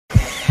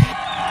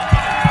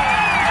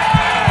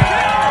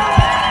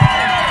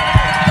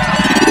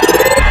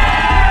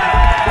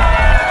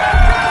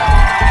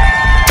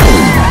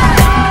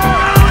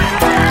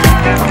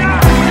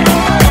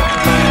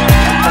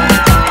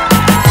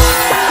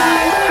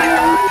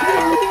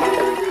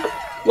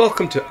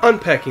Welcome to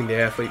Unpacking the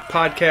Athlete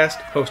podcast,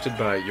 hosted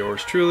by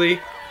yours truly,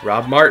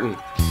 Rob Martin.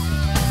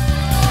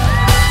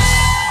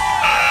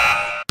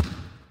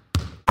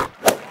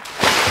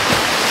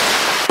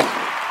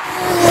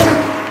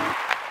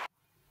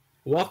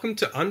 Welcome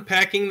to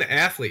Unpacking the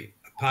Athlete,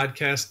 a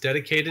podcast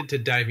dedicated to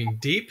diving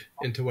deep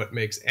into what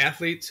makes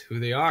athletes who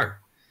they are.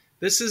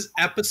 This is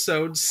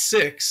episode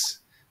 6.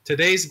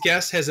 Today's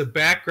guest has a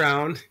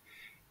background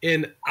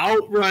in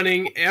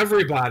outrunning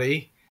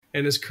everybody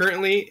and is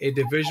currently a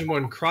Division I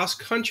cross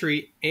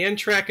country and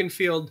track and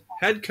field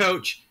head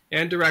coach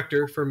and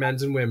director for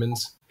men's and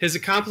women's. His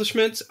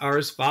accomplishments are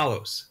as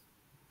follows.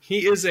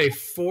 He is a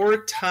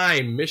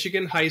 4-time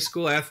Michigan High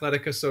School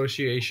Athletic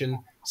Association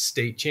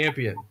state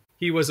champion.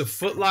 He was a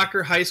Foot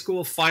Locker High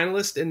School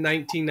finalist in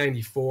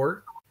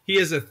 1994. He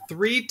is a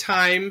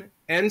 3-time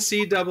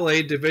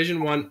NCAA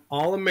Division I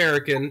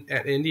All-American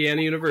at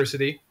Indiana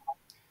University.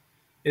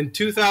 In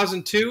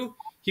 2002,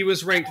 he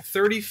was ranked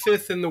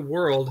 35th in the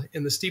world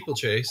in the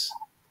steeplechase.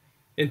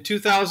 In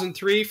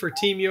 2003, for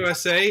Team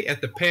USA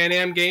at the Pan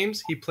Am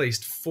Games, he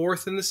placed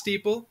 4th in the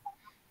steeple.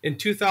 In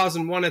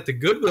 2001 at the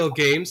Goodwill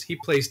Games, he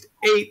placed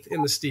 8th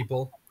in the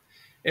steeple.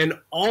 And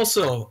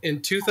also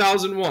in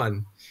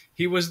 2001,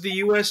 he was the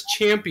U.S.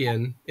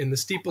 champion in the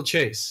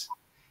steeplechase.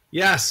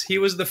 Yes, he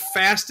was the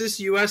fastest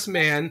U.S.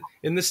 man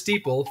in the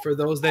steeple, for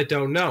those that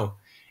don't know.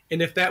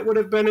 And if that would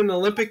have been an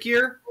Olympic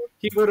year,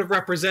 he would have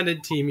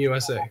represented Team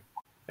USA.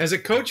 As a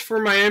coach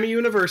for Miami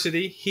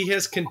University, he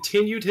has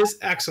continued his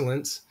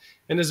excellence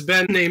and has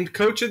been named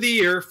Coach of the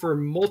Year for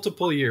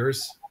multiple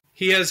years.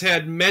 He has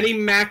had many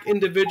MAC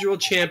individual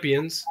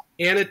champions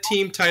and a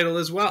team title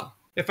as well.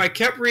 If I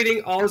kept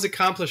reading all his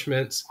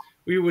accomplishments,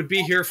 we would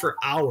be here for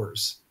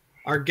hours.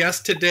 Our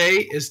guest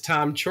today is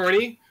Tom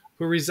Chorny,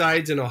 who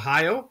resides in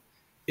Ohio,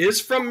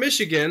 is from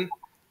Michigan,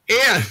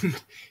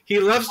 and he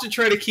loves to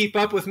try to keep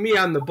up with me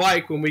on the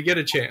bike when we get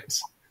a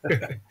chance.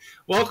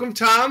 Welcome,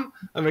 Tom.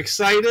 I'm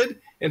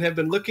excited and have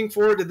been looking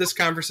forward to this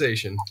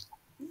conversation.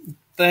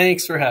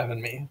 Thanks for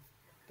having me.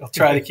 I'll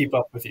try to keep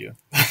up with you.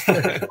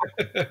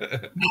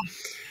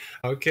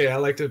 Okay, I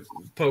like to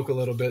poke a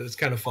little bit. It's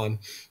kind of fun.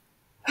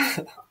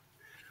 All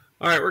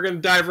right, we're going to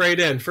dive right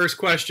in. First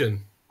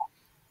question.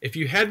 If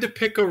you had to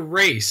pick a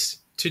race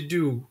to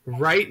do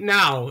right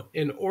now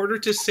in order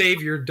to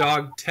save your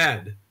dog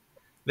Ted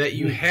that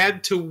you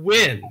had to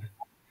win,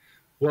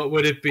 what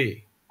would it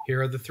be?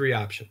 Here are the 3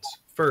 options.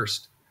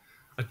 First,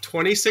 a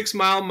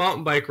 26-mile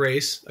mountain bike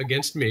race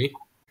against me,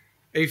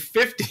 a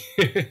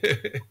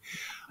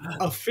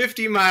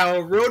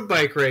 50-mile road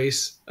bike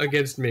race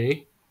against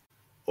me,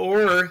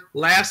 or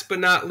last but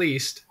not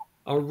least,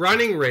 a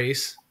running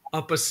race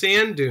up a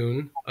sand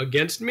dune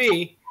against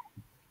me.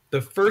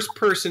 The first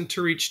person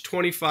to reach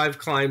 25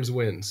 climbs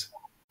wins.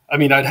 I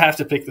mean, I'd have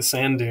to pick the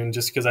sand dune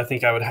just because I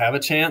think I would have a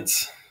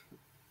chance.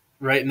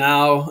 Right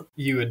now,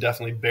 you would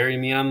definitely bury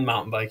me on the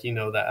mountain bike, you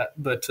know that.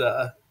 But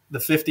the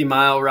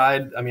 50-mile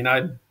ride, I mean,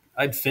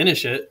 I'd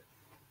finish it.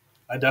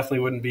 I definitely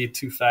wouldn't be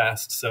too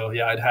fast. So,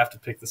 yeah, I'd have to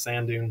pick the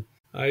sand dune.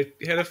 I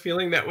had a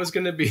feeling that was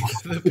going to be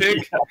the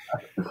pick. Yeah.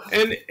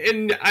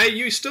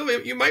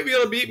 You might be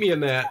able to beat me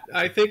in that.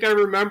 I think I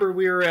remember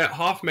we were at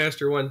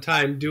Hoffmaster one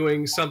time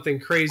doing something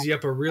crazy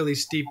up a really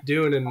steep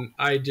dune, and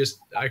I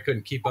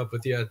couldn't keep up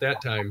with you at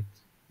that time.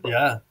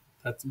 Yeah,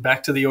 that's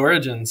back to the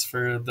origins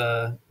for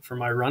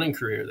my running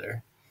career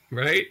there.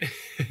 Right?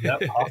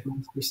 Yep,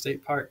 Hoffmaster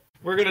State Park.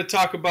 We're going to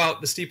talk about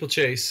the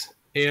steeplechase,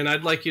 and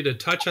I'd like you to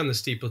touch on the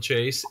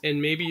steeplechase,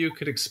 and maybe you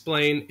could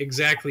explain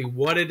exactly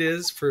what it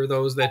is for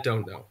those that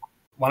don't know.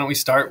 Why don't we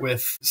start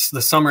with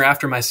the summer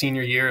after my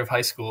senior year of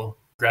high school.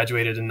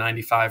 Graduated in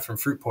 95 from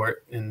Fruitport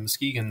in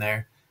Muskegon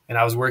there, and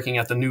I was working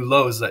at the new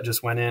Lowe's that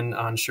just went in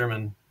on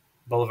Sherman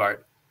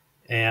Boulevard.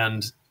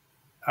 And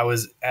I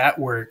was at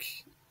work.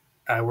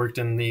 I worked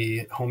in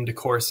the home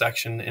decor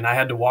section, and I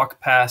had to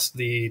walk past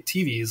the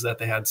TVs that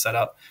they had set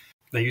up.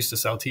 They used to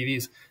sell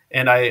TVs.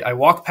 And I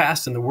walked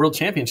past, and the World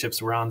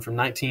Championships were on from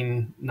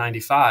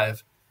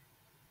 1995.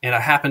 And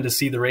I happened to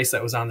see the race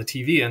that was on the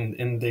TV,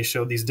 and they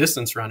showed these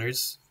distance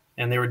runners,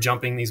 and they were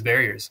jumping these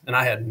barriers. And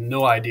I had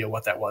no idea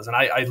what that was. And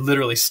I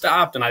literally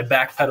stopped, and I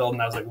backpedaled,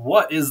 and I was like,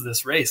 what is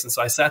this race? And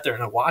so I sat there,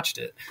 and I watched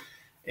it.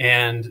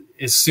 And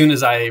as soon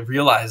as I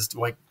realized,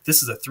 like,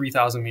 this is a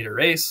 3,000-meter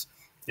race,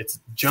 it's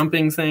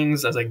jumping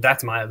things, I was like,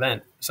 that's my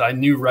event. So I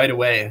knew right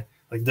away,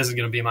 like, this is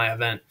going to be my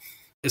event.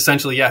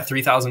 Essentially,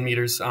 3,000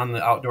 meters on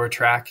the outdoor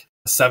track,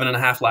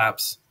 7.5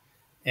 laps,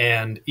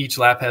 and each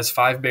lap has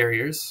 5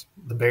 barriers.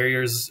 The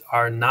barriers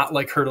are not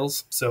like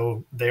hurdles,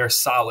 so they are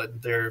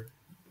solid. They're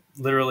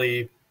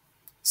literally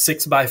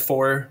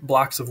 6x4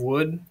 blocks of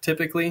wood,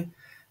 typically,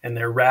 and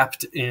they're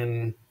wrapped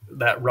in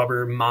that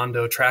rubber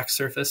Mondo track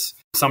surface.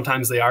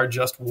 Sometimes they are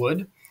just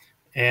wood,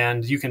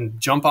 and you can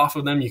jump off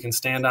of them. You can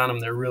stand on them.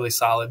 They're really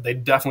solid. They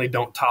definitely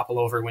don't topple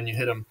over when you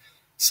hit them.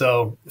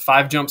 So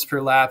 5 jumps per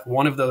lap.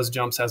 One of those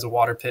jumps has a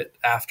water pit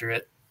after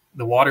it.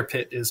 The water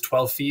pit is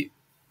 12 feet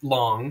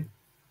long,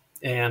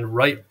 and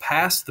right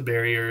past the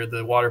barrier,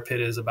 the water pit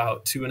is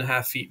about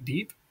 2.5 feet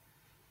deep.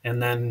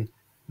 And then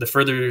the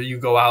further you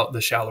go out,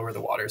 the shallower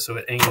the water. So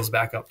it angles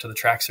back up to the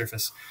track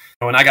surface.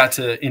 When I got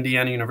to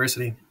Indiana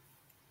University,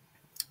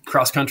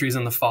 cross country is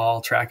in the fall,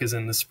 track is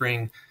in the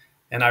spring.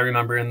 And I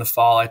remember in the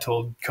fall, I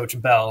told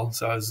Coach Bell,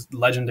 so I was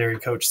legendary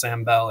coach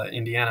Sam Bell at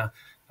Indiana,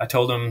 I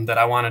told him that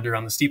I wanted to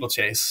run the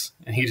steeplechase.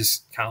 And he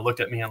just kind of looked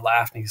at me and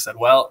laughed. And he said,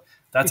 well,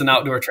 that's an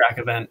outdoor track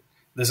event.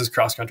 This is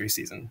cross country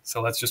season.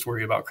 So let's just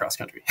worry about cross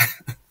country.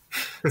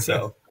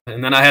 So,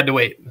 and then I had to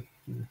wait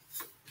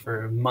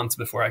for months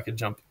before I could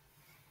jump.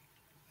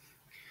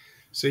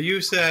 So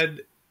you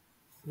said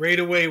right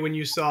away when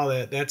you saw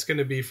that, that's going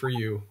to be for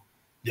you.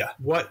 Yeah.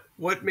 What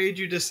made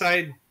you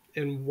decide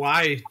and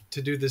why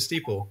to do the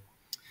steeple?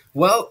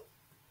 Well,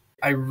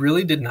 I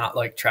really did not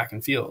like track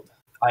and field.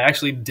 I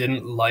actually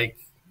didn't like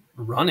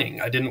running.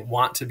 I didn't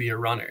want to be a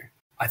runner.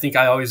 I think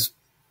I always,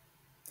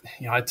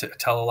 I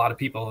tell a lot of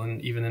people,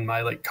 and even in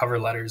my cover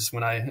letters,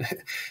 when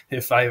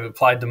if I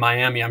applied to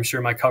Miami, I'm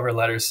sure my cover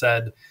letter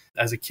said,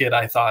 as a kid,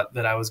 I thought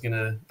that I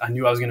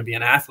knew I was going to be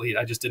an athlete.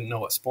 I just didn't know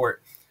what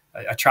sport.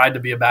 I tried to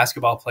be a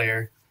basketball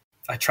player.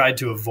 I tried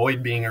to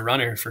avoid being a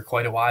runner for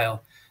quite a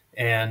while.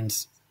 And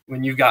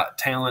when you've got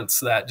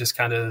talents that just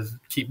kind of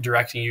keep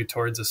directing you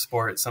towards a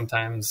sport,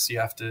 sometimes you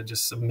have to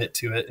just submit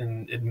to it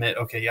and admit,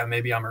 okay, yeah,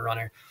 maybe I'm a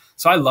runner.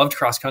 So I loved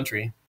cross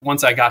country.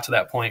 Once I got to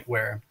that point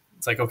where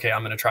it's like, okay,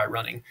 I'm going to try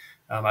running.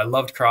 I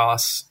loved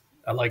cross.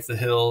 I liked the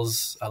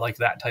hills. I liked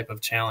that type of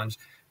challenge.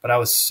 But I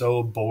was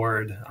so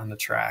bored on the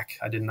track.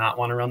 I did not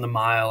want to run the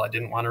mile. I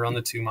didn't want to run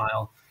the 2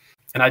 mile.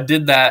 And I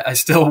did that. I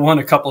still won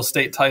a couple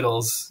state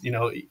titles,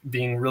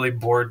 being really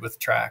bored with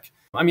track.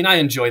 I mean, I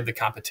enjoyed the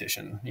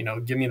competition,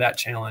 give me that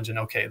challenge. And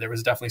okay, there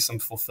was definitely some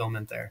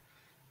fulfillment there.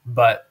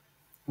 But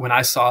when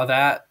I saw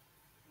that,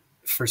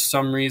 for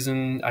some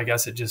reason, I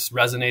guess it just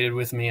resonated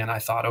with me. And I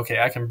thought, okay,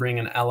 I can bring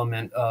an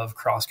element of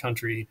cross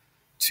country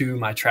to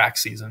my track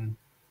season.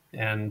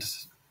 And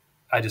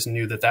I just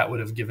knew that would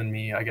have given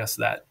me, I guess,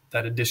 that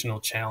additional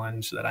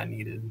challenge that I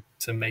needed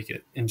to make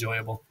it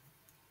enjoyable.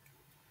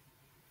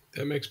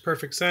 That makes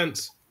perfect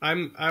sense.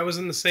 I was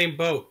in the same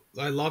boat.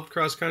 I loved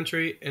cross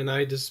country and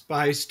I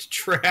despised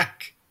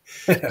track.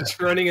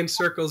 Just running in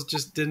circles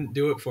just didn't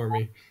do it for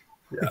me.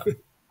 Yeah.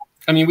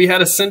 I mean, we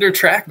had a cinder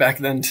track back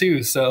then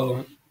too.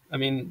 So, I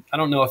mean, I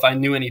don't know if I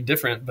knew any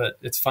different, but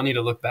it's funny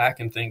to look back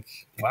and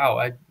think,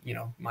 wow,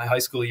 my high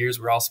school years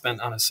were all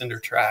spent on a cinder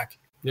track.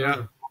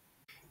 Yeah.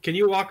 Can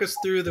you walk us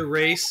through the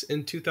race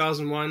in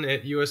 2001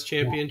 at U.S.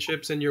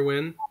 Championships and your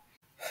win?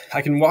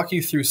 I can walk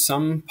you through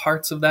some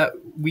parts of that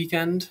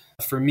weekend.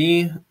 For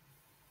me,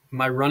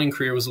 my running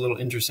career was a little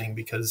interesting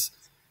because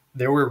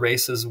there were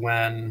races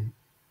when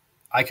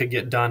I could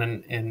get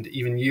done and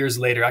even years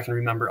later, I can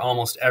remember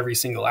almost every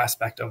single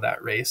aspect of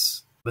that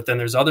race. But then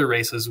there's other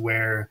races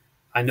where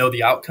I know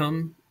the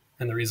outcome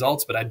and the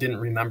results, but I didn't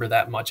remember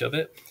that much of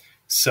it.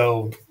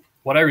 So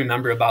what I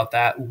remember about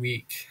that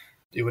week,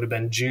 it would have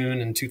been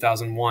June in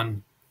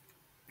 2001.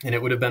 And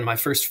it would have been my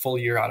first full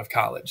year out of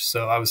college.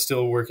 So I was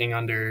still working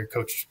under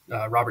Coach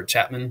Robert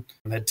Chapman,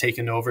 who had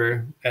taken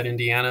over at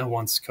Indiana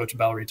once Coach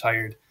Bell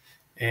retired.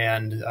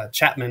 And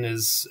Chapman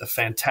is a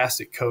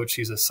fantastic coach.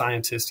 He's a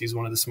scientist. He's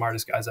one of the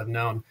smartest guys I've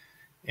known.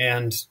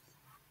 And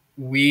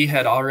we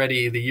had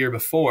already, the year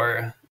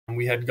before,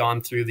 we had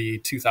gone through the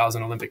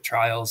 2000 Olympic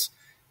trials.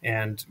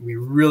 And we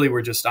really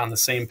were just on the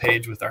same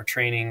page with our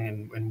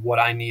training and what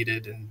I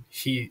needed. And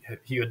he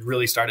had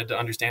really started to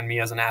understand me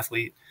as an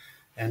athlete.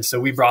 And so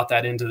we brought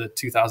that into the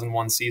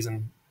 2001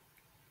 season.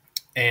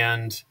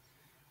 And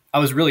I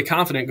was really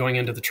confident going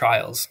into the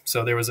trials.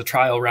 So there was a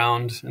trial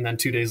round, and then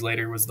 2 days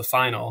later was the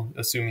final,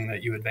 assuming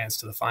that you advanced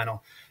to the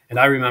final. And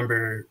I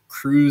remember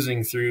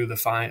cruising through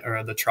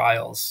the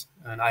trials,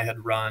 and I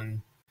had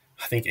run,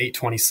 I think,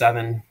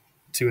 8:27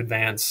 to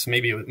advance.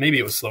 Maybe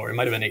it was slower. It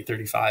might have been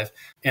 8:35.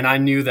 And I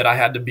knew that I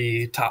had to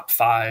be top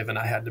 5, and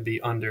I had to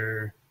be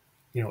under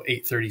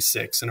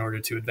 8:36 in order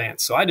to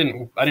advance. So I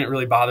didn't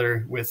really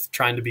bother with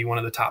trying to be one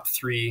of the top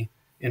 3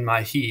 in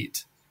my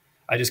heat.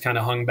 I just kind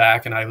of hung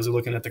back and I was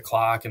looking at the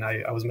clock and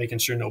I was making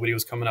sure nobody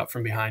was coming up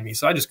from behind me.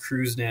 So I just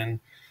cruised in.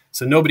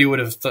 So nobody would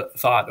have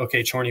thought,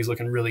 okay, Chorny's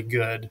looking really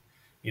good.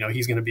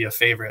 He's going to be a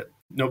favorite.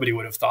 Nobody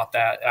would have thought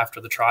that after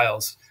the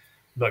trials.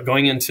 But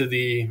going into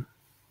the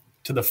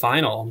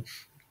final,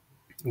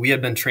 we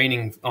had been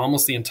training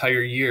almost the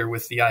entire year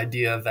with the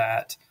idea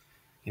that,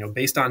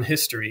 based on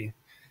history,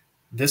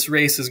 this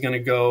race is going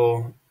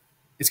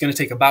to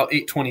take about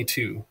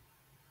 8:22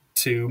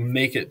 to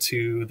make it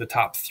to the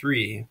top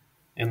 3,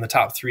 and the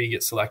top 3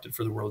 get selected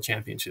for the World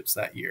Championships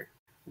that year.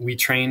 We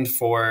trained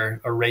for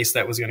a race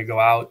that was going to go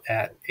out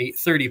at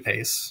 8:30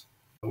 pace,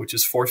 which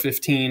is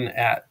 4:15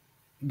 at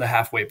the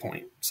halfway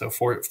point. So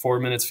 4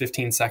 minutes,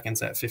 15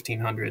 seconds at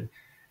 1500.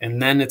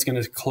 And then it's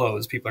going to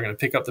close. People are going to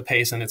pick up the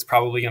pace and it's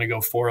probably going to go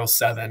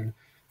 4:07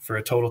 for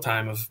a total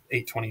time of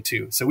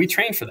 8:22. So we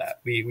trained for that.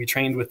 We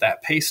trained with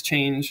that pace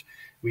change.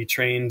 We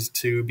trained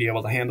to be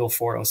able to handle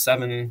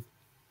 4:07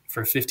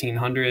 for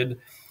 1500.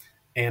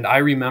 And I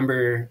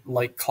remember,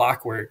 like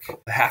clockwork,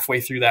 halfway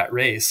through that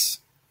race,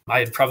 I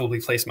had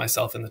probably placed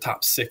myself in the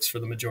top 6 for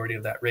the majority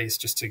of that race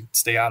just to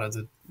stay out of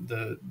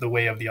the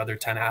way of the other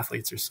 10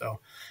 athletes or so.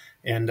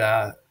 And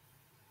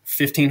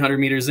 1,500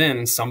 meters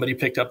in, somebody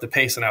picked up the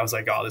pace, and I was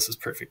like, oh, this is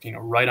perfect.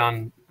 Right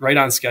on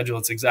schedule.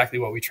 It's exactly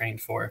what we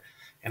trained for.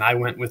 And I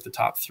went with the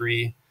top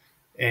 3.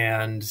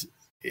 And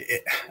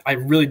I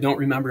really don't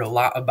remember a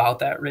lot about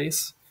that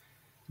race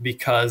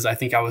because I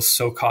think I was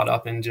so caught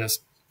up in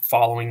just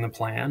following the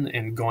plan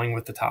and going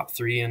with the top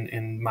 3.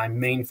 And my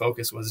main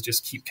focus was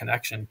just keep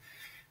connection.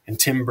 And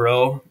Tim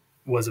Bro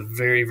was a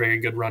very, very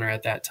good runner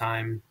at that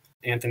time,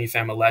 Anthony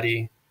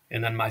Familetti,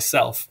 and then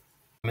myself.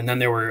 And then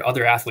there were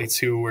other athletes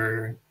who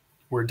were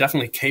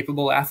definitely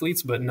capable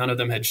athletes, but none of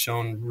them had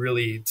shown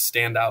really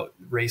standout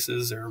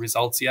races or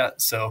results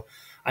yet. So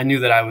I knew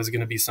that I was going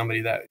to be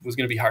somebody that was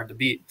going to be hard to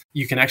beat.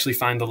 You can actually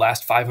find the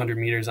last 500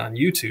 meters on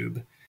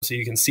YouTube, so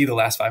you can see the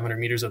last 500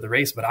 meters of the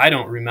race, but I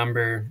don't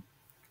remember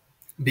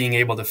being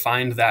able to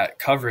find that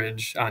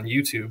coverage on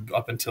YouTube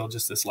up until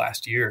just this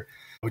last year,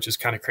 which is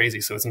kind of crazy.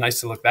 So it's nice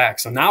to look back.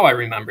 So now I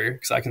remember,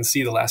 because I can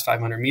see the last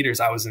 500 meters,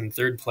 I was in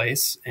 3rd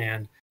place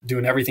and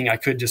doing everything I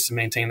could just to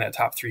maintain that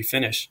top 3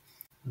 finish.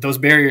 Those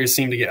barriers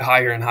seem to get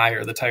higher and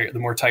higher the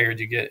more tired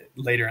you get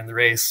later in the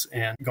race.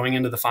 And going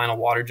into the final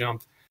water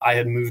jump, I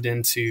had moved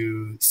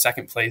into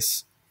 2nd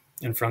place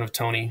in front of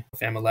Tony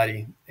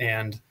Familetti.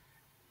 And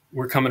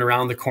we're coming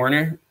around the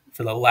corner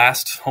for the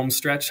last home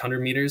stretch,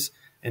 100 meters.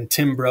 And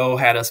Tim Bro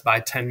had us by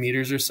 10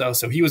 meters or so.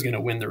 So he was going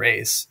to win the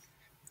race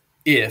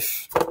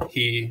if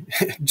he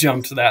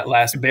jumped that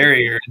last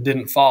barrier and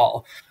didn't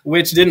fall,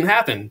 which didn't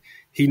happen.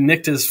 He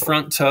nicked his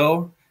front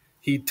toe.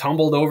 He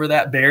tumbled over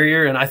that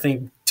barrier. And I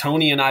think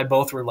Tony and I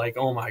both were like,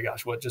 oh my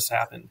gosh, what just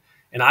happened?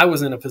 And I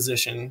was in a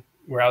position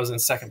where I was in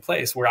 2nd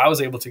place, where I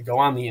was able to go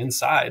on the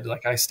inside.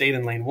 Like I stayed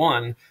in lane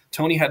 1.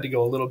 Tony had to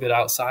go a little bit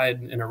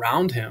outside and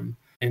around him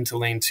into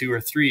lane 2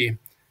 or 3.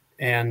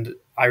 And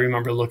I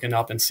remember looking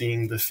up and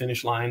seeing the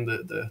finish line,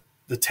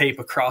 the tape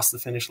across the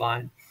finish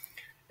line.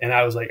 And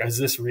I was like, is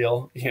this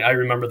real? I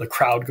remember the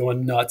crowd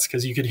going nuts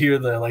because you could hear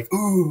the like,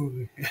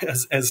 ooh,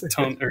 as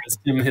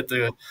Tim hit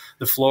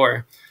the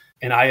floor.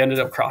 And I ended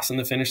up crossing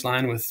the finish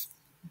line with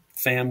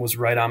Fam was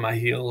right on my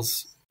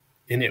heels.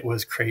 And it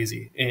was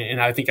crazy. And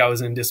I think I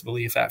was in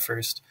disbelief at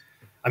first.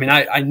 I mean,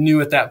 I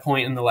knew at that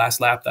point in the last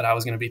lap that I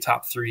was going to be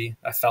top 3.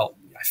 I felt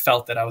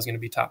that I was going to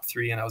be top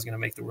 3 and I was going to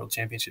make the world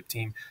championship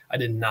team. I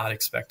did not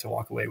expect to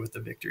walk away with the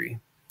victory.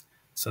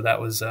 So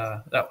that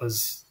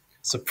was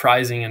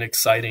surprising and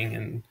exciting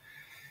and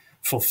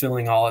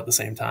fulfilling all at the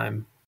same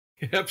time.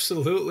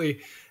 Absolutely.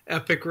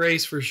 Epic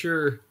race for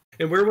sure.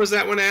 And where was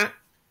that one at?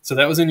 So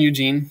that was in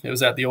Eugene. It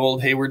was at the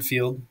old Hayward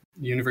Field,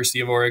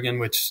 University of Oregon,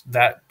 which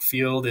that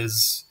field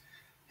has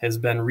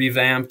been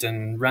revamped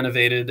and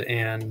renovated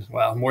and,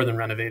 well, more than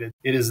renovated.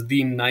 It is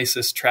the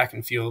nicest track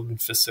and field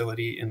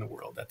facility in the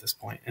world at this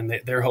point. And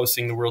they're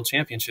hosting the World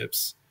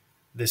Championships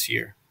this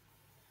year.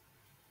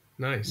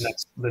 Nice.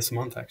 This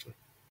month, actually.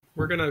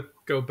 We're going to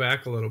go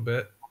back a little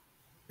bit.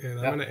 And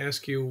I'm going to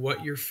ask you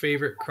what your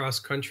favorite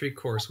cross-country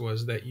course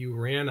was that you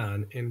ran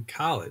on in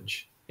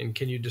college. And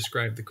can you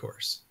describe the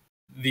course?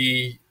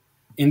 The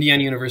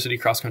Indiana University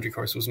cross-country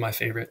course was my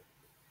favorite.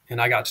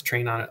 And I got to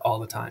train on it all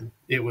the time.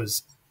 It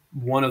was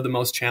one of the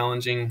most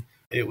challenging.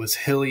 It was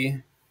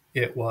hilly.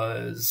 It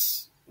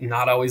was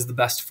not always the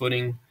best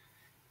footing.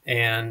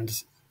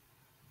 And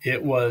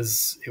it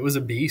was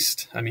a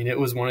beast. I mean, it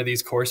was one of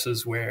these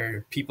courses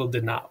where people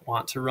did not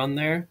want to run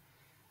there.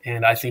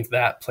 And I think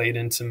that played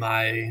into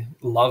my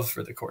love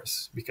for the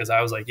course because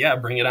I was like, yeah,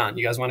 bring it on.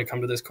 You guys want to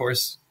come to this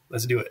course?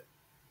 Let's do it.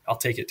 I'll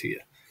take it to you.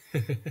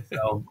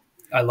 So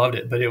I loved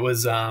it. But it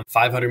was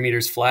 500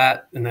 meters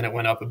flat, and then it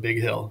went up a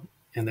big hill.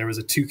 And there was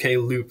a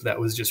 2K loop that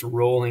was just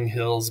rolling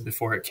hills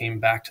before it came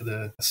back to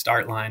the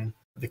start line.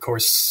 The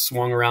course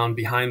swung around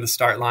behind the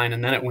start line,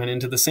 and then it went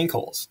into the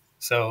sinkholes.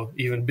 So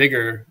even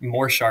bigger,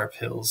 more sharp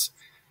hills.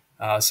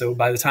 So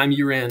by the time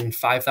you ran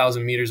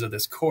 5,000 meters of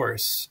this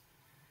course,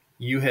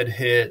 you had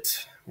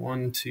hit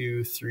 1,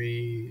 2,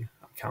 3,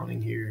 I'm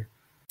counting here,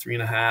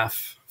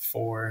 3.5,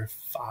 4,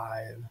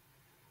 5.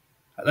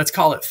 Let's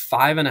call it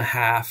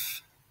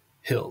 5.5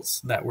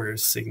 hills that were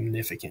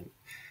significant.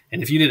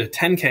 And if you did a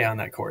 10K on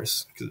that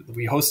course, because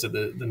we hosted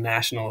the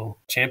national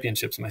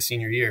championships my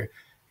senior year,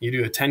 you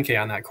do a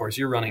 10K on that course,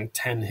 you're running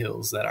 10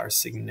 hills that are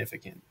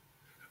significant.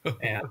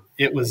 And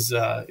it was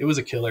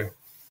a killer.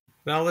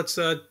 Now let's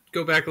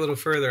go back a little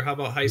further. How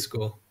about high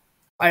school?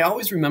 I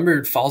always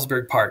remembered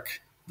Fallsburg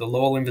Park, the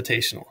Lowell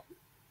Invitational.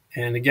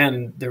 And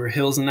again, there were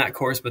hills in that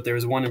course, but there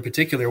was one in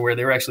particular where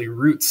there were actually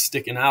roots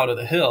sticking out of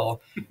the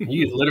hill. And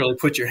you literally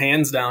put your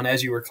hands down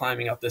as you were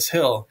climbing up this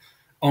hill,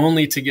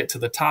 only to get to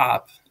the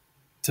top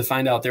to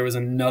find out there was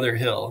another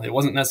hill. It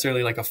wasn't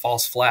necessarily like a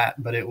false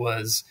flat, but it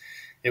was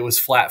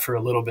flat for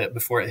a little bit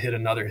before it hit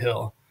another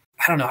hill.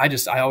 I don't know.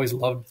 I always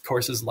loved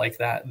courses like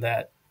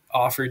that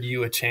offered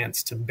you a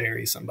chance to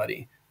bury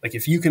somebody. Like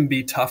if you can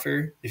be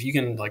tougher, if you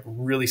can like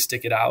really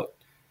stick it out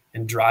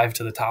and drive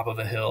to the top of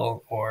a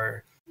hill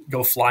or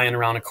go flying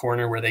around a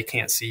corner where they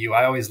can't see you.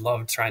 I always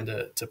loved trying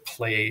to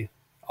play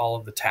all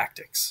of the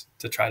tactics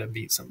to try to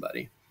beat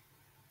somebody.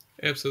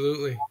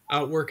 Absolutely.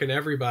 Outworking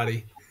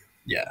everybody,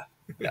 Yeah.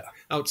 Yeah.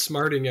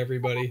 outsmarting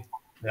everybody.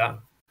 Yeah.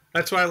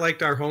 That's why I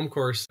liked our home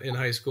course in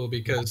high school,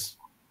 because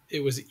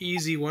it was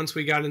easy once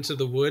we got into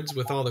the woods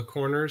with all the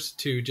corners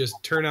to just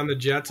turn on the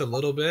jets a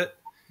little bit.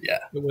 Yeah.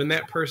 But when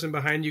that person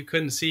behind you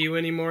couldn't see you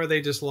anymore,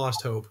 they just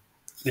lost hope.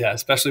 Yeah.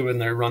 Especially when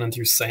they're running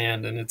through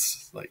sand and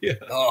it's like, Yeah.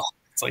 oh,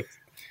 it's like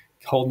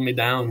holding me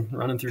down,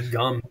 running through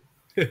gum.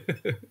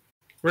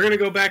 We're going to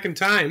go back in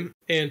time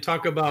and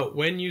talk about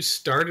when you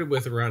started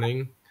with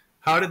running.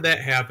 How did that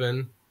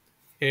happen?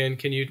 And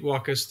can you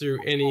walk us through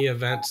any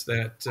events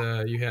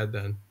that you had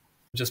then?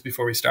 Just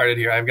before we started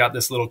here, I've got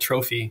this little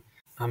trophy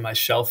on my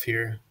shelf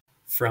here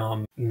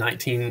from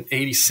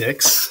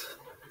 1986,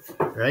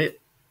 right?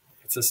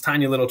 It's this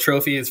tiny little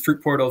trophy. It's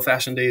Fruitport Old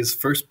Fashioned Days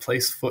first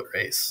place foot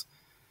race.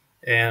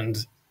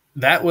 And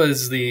that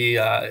was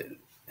that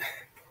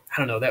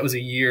was a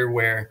year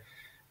where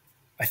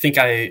I think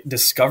I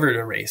discovered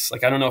a race.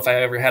 Like, I don't know if I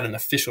ever had an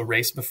official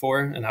race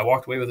before, and I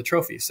walked away with a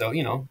trophy. So,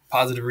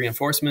 positive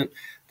reinforcement.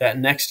 That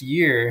next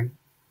year,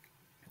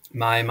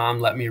 my mom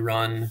let me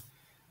run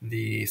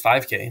the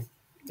 5K,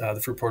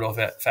 the Fruitport Old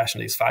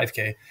Fashioned Days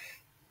 5K.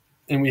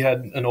 And we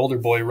had an older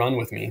boy run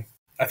with me.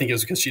 I think it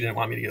was because she didn't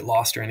want me to get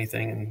lost or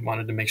anything and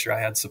wanted to make sure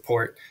I had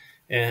support.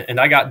 And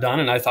I got done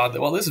and I thought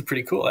that, well, this is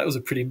pretty cool. That was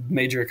a pretty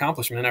major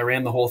accomplishment. I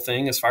ran the whole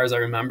thing as far as I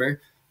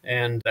remember.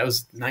 And that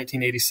was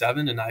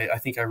 1987. And I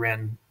think I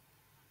ran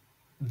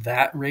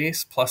that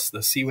race plus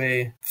the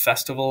Seaway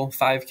Festival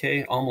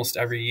 5K almost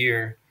every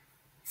year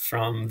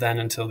from then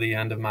until the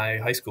end of my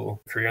high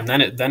school career. And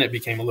then it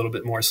became a little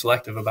bit more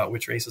selective about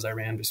which races I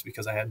ran just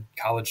because I had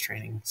college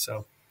training.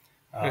 So,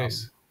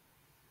 Nice.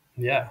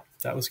 Yeah,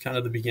 that was kind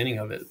of the beginning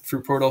of it.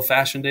 Fruitport Old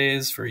Fashioned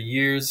Days for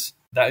years.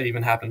 That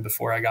even happened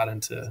before I got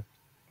into,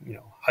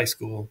 high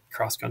school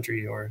cross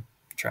country or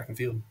track and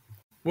field.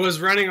 Was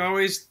running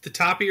always the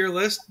top of your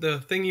list, the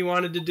thing you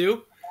wanted to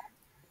do?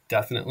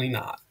 Definitely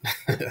not.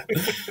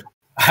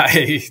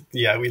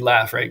 We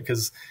laugh, right?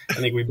 Because I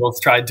think we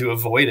both tried to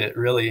avoid it,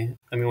 really.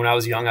 I mean, when I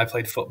was young, I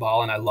played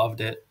football and I loved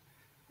it.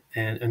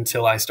 And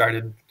until I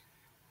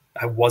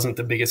wasn't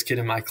the biggest kid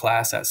in my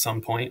class at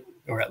some point,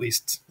 or at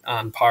least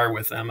on par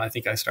with them. I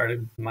think I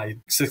started my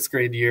 6th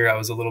grade year. I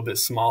was a little bit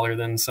smaller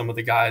than some of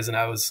the guys. And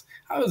I was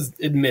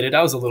admitted,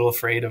 I was a little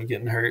afraid of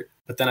getting hurt.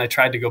 But then I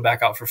tried to go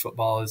back out for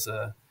football as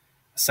a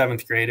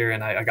 7th grader,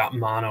 and I got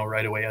mono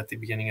right away at the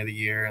beginning of the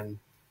year. And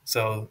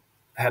so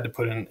I had to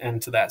put an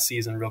end to that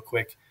season real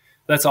quick.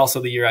 That's also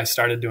the year I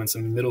started doing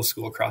some middle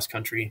school cross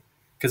country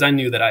because I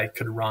knew that I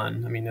could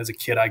run. I mean, as a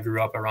kid, I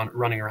grew up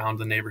running around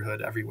the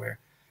neighborhood everywhere.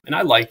 And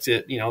I liked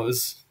it. It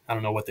was, I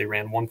don't know what they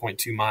ran,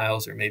 1.2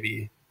 miles or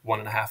maybe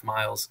 1.5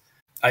 miles.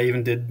 I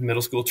even did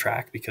middle school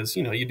track because,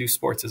 you do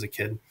sports as a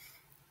kid.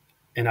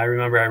 And I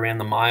remember I ran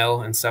the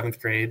mile in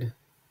 7th grade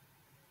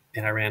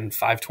and I ran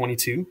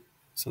 5:22.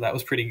 So that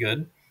was pretty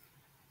good.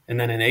 And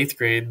then in 8th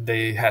grade,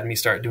 they had me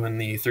start doing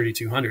the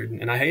 3,200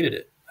 and I hated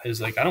it. I was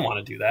like, I don't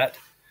want to do that.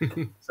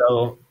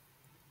 So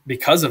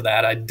because of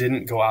that, I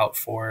didn't go out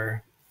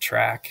for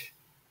track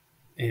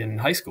in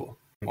high school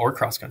or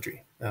cross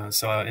country.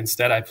 So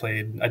instead I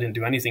didn't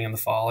do anything in the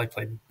fall. I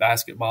played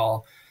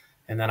basketball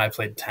and then I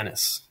played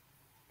tennis,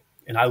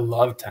 and I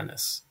loved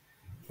tennis.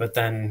 But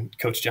then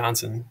Coach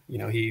Johnson,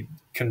 he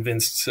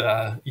convinced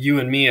you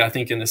and me, I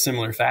think in a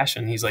similar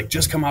fashion. He's like,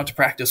 just come out to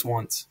practice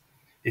once.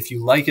 If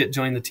you like it,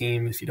 join the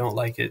team. If you don't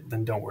like it,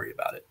 then don't worry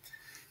about it.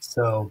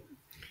 So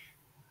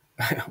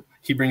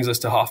he brings us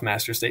to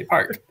Hoffmaster State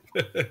Park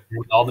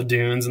with all the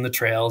dunes and the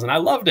trails. And I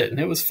loved it. And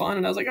it was fun.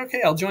 And I was like,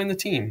 okay, I'll join the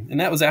team. And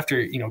that was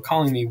after,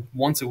 calling me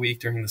once a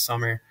week during the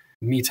summer,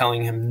 me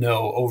telling him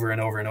no over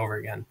and over and over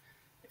again.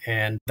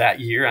 And that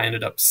year I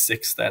ended up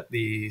 6th at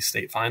the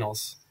state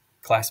finals,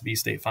 Class B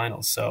state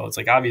finals. So it's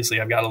like, obviously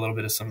I've got a little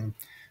bit of some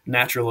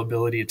natural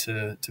ability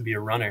to be a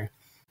runner.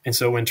 And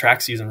so when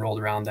track season rolled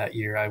around that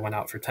year, I went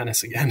out for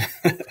tennis again.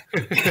 And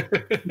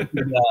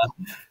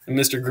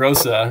Mr.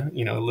 Grossa,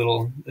 a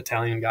little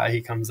Italian guy, he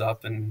comes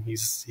up and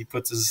he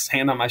puts his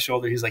hand on my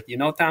shoulder. He's like,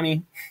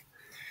 Tommy,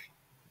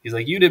 he's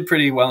like, you did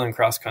pretty well in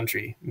cross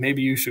country.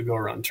 Maybe you should go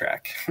run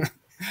track.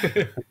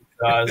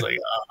 So I was like,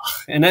 oh.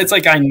 And it's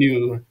like I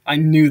knew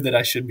that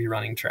I should be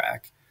running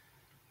track.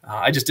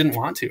 I just didn't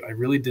want to. I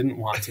really didn't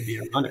want to be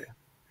a runner.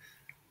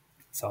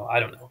 So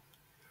I don't know.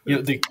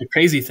 The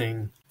crazy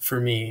thing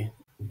for me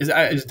is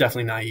I was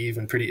definitely naive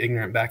and pretty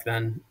ignorant back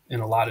then in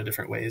a lot of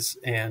different ways.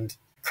 And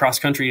cross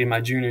country in my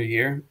junior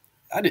year,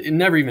 it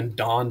never even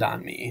dawned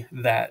on me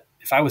that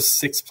if I was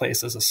 6th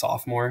place as a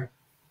sophomore,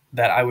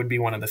 that I would be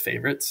one of the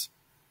favorites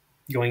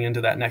going into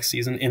that next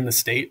season in the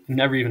state. It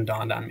never even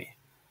dawned on me.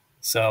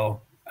 So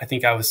I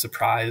think I was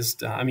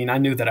surprised. I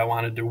knew that I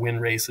wanted to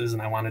win races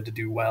and I wanted to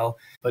do well,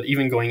 but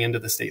even going into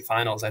the state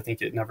finals, I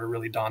think it never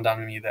really dawned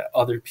on me that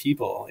other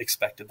people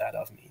expected that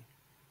of me.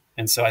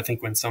 And so I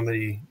think when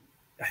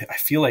I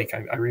feel like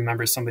I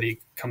remember somebody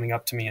coming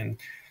up to me and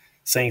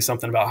saying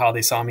something about how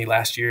they saw me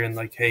last year and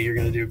like, hey, you're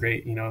going to do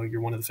great.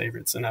 You're one of the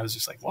favorites. And I was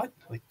just like, what?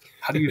 Like,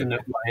 how do you even know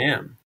who I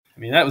am? I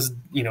mean, that was,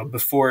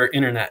 before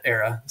internet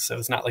era. So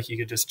it's not like you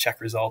could just check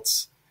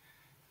results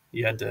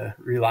You had to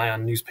rely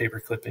on newspaper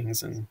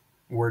clippings and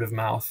word of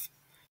mouth.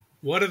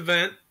 What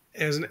event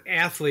as an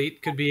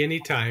athlete, could be any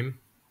time,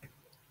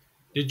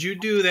 did you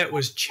do that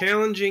was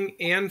challenging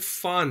and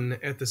fun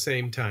at the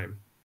same time?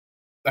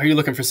 Are you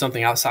looking for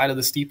something outside of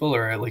the steeple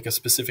or like a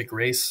specific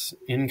race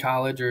in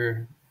college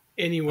or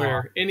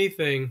anywhere,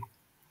 anything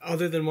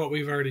other than what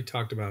we've already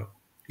talked about?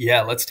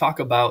 Yeah, let's talk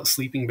about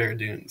Sleeping Bear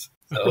Dunes.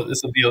 So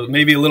this will be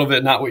maybe a little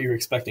bit not what you were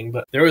expecting,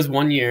 but there was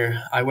one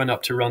year I went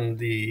up to run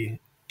the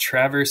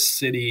Traverse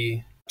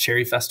City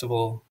Cherry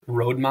Festival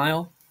Road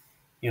Mile.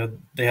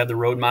 They had the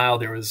Road Mile.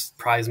 There was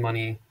prize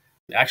money.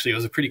 Actually, it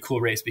was a pretty cool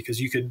race because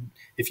you could,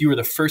 if you were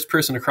the first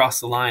person across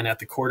the line at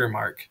the quarter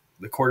mark,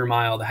 the quarter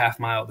mile, the half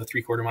mile, the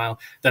 3/4 mile,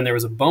 then there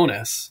was a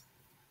bonus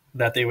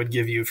that they would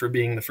give you for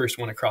being the first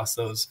one across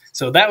those.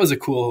 So that was a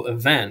cool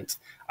event.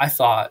 At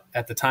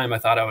the time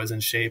I was in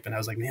shape and I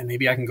was like, man,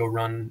 maybe I can go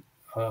run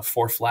a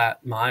 4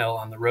 flat mile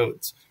on the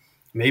roads,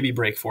 maybe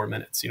break 4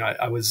 minutes.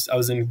 I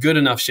was in good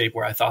enough shape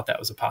where I thought that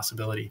was a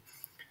possibility.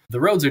 The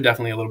roads are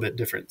definitely a little bit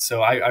different.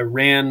 So I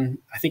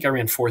think I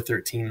ran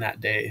 4:13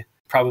 that day,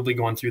 probably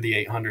going through the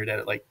 800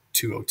 at like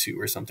 2:02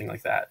 or something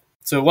like that.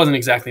 So it wasn't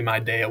exactly my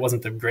day. It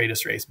wasn't the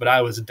greatest race, but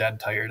I was dead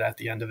tired at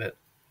the end of it.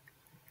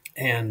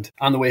 And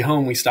on the way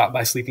home, we stopped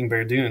by Sleeping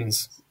Bear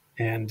Dunes.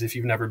 And if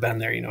you've never been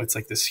there, it's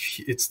like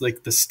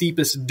the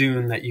steepest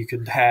dune that you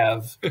could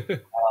have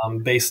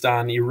based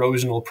on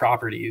erosional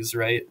properties,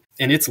 right?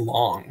 And it's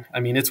long. I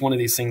mean, it's one of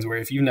these things where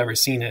if you've never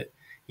seen it,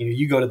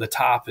 you go to the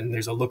top and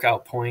there's a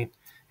lookout point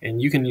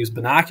and you can use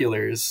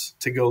binoculars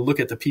to go look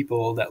at the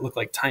people that look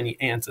like tiny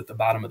ants at the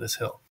bottom of this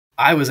hill.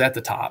 I was at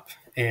the top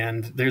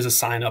and there's a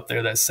sign up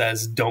there that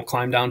says, don't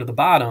climb down to the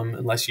bottom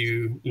unless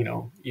you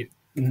know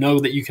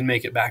that you can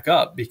make it back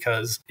up,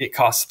 because it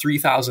costs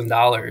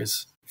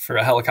 $3,000 for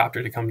a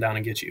helicopter to come down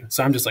and get you.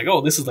 So I'm just like,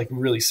 oh, this is like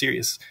really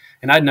serious.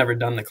 And I'd never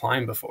done the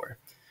climb before.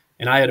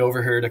 And I had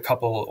overheard a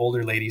couple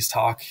older ladies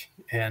talk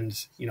and,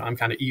 I'm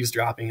kind of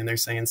eavesdropping and they're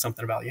saying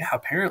something about, yeah,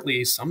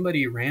 apparently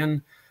somebody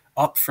ran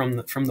up from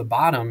the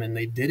bottom and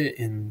they did it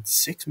in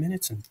 6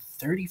 minutes and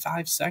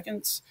 35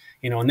 seconds,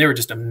 and they were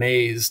just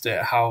amazed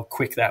at how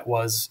quick that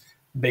was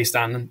based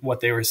on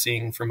what they were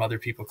seeing from other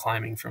people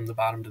climbing from the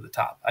bottom to the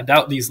top. I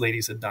doubt these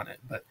ladies had done it,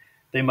 but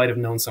they might have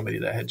known somebody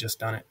that had just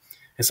done it.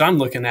 And so I'm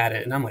looking at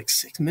it and I'm like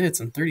 6 minutes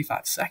and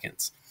 35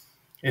 seconds.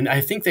 And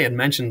I think they had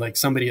mentioned, like,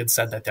 somebody had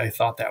said that they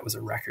thought that was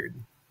a record.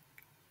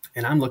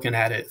 And I'm looking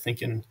at it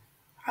thinking,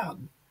 oh,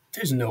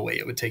 there's no way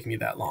it would take me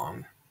that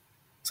long.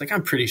 It's like,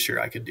 I'm pretty sure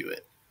I could do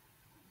it.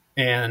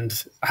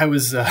 And I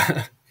was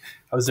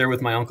there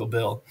with my Uncle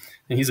Bill,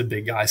 and he's a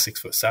big guy,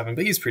 6'7",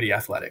 but he's pretty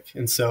athletic.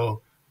 And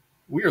so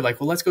we were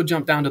like, well, let's go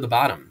jump down to the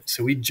bottom.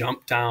 So we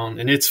jumped down,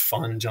 and it's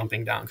fun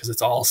jumping down because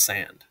it's all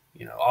sand.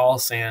 All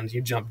sand.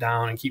 You jump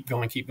down and keep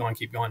going.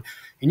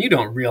 And you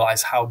don't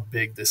realize how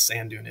big this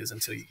sand dune is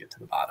until you get to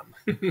the bottom.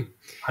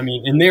 I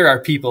mean, and there are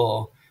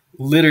people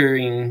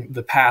littering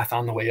the path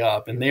on the way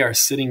up, and they are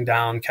sitting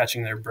down,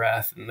 catching their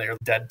breath, and they're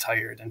dead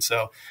tired. And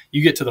so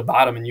you get to the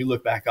bottom and you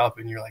look back up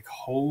and you're like,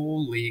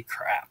 holy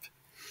crap.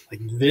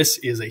 Like, this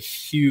is a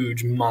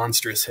huge,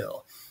 monstrous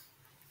hill.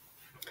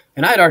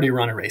 And I had already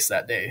run a race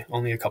that day,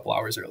 only a couple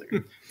hours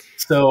earlier.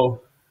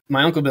 So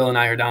my Uncle Bill and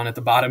I are down at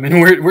the bottom,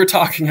 and we're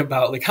talking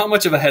about, like, how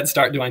much of a head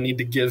start do I need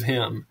to give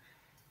him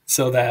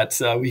so that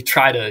we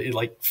try to,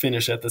 like,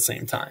 finish at the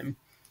same time.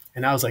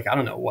 And I was like, I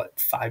don't know,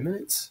 5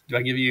 minutes? Do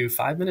I give you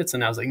 5 minutes?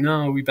 And I was like,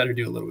 no, we better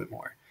do a little bit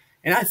more.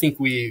 And I think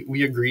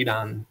we agreed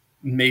on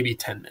maybe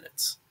 10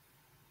 minutes.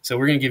 So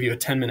we're going to give you a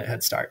 10-minute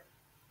head start.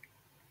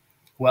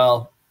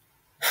 Well,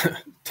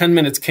 10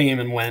 minutes came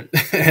and went,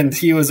 and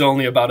he was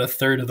only about a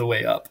third of the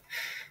way up.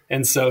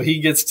 And so he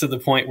gets to the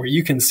point where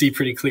you can see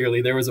pretty clearly.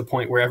 There was a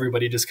point where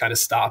everybody just kind of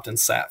stopped and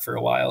sat for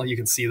a while. You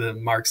can see the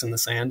marks in the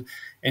sand.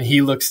 And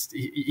he looks,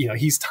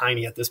 he's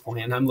tiny at this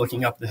point, and I'm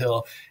looking up the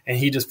hill, and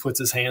he just puts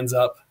his hands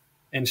up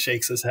and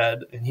shakes his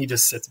head, and he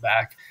just sits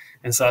back.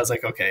 And so I was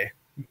like, okay,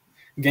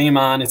 game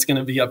on. It's going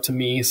to be up to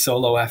me,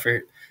 solo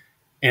effort.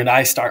 And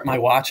I start my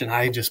watch, and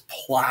I just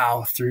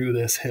plow through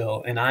this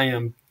hill.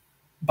 And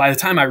by the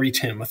time I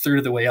reach him, a third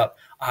of the way up,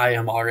 I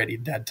am already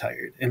dead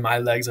tired, and my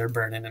legs are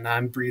burning, and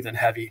I'm breathing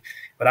heavy.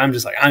 But I'm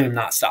just like, I am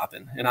not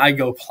stopping. And I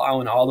go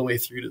plowing all the way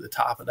through to the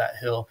top of that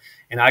hill,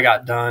 and I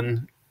got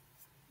done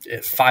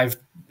at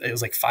it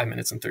was like 5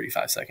 minutes and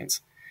 35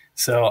 seconds.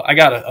 So I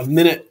got a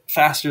minute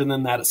faster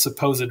than that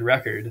supposed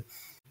record.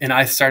 And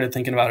I started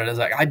thinking about it as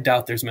like, I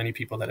doubt there's many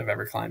people that have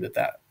ever climbed it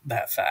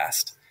that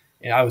fast.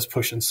 And I was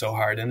pushing so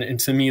hard. And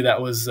to me, that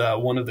was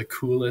one of the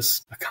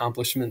coolest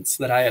accomplishments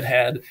that I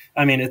had.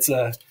 I mean, it's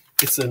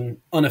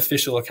an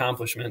unofficial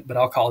accomplishment, but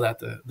I'll call that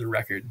the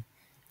record.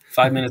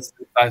 5 minutes,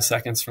 5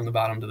 seconds from the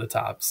bottom to the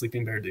top,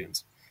 Sleeping Bear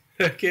Dunes.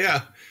 Heck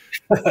yeah.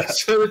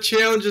 So the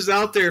challenge is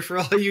out there for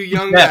all you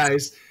young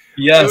guys.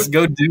 Yes,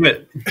 go do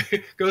it.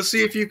 Go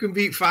see if you can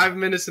beat 5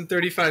 minutes and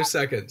 35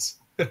 seconds.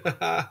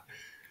 I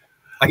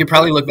could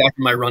probably look back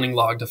in my running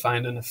log to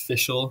find an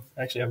official.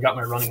 Actually, I've got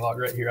my running log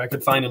right here. I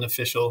could find an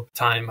official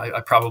time. I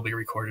probably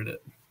recorded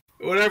it.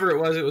 Whatever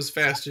it was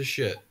fast as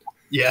shit.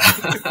 Yeah.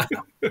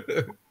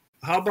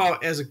 How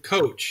about as a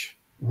coach?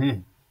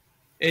 Mhm.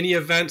 Any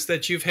events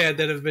that you've had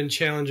that have been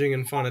challenging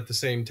and fun at the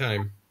same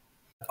time?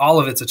 All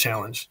of it's a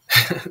challenge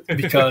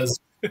because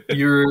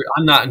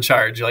I'm not in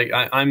charge. Like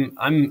I'm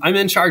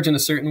in charge in a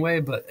certain way,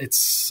 but it's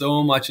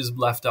so much is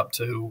left up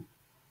to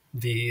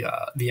the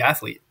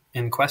athlete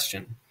in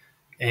question.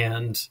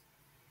 And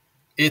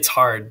it's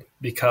hard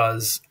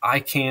because I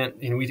can't,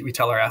 and we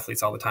tell our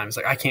athletes all the time, it's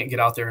like, I can't get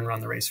out there and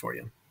run the race for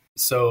you.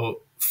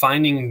 So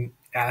finding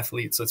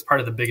athletes, so it's part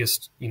of the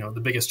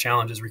biggest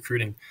challenge is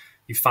recruiting.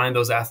 You find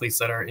those athletes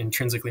that are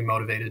intrinsically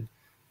motivated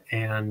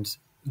and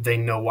they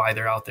know why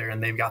they're out there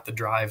and they've got the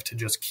drive to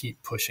just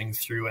keep pushing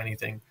through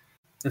anything.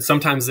 And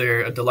sometimes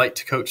they're a delight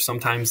to coach.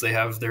 Sometimes they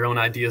have their own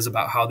ideas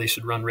about how they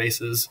should run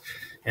races,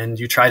 and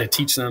you try to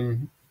teach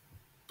them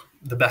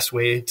the best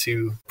way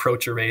to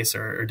approach a race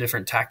or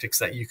different tactics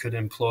that you could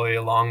employ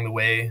along the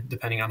way,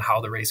 depending on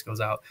how the race goes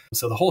out.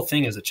 So the whole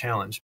thing is a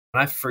challenge.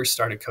 When I first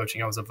started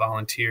coaching, I was a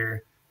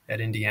volunteer at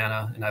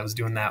Indiana, and I was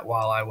doing that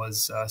while I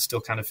was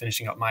still kind of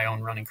finishing up my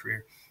own running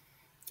career.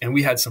 And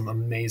we had some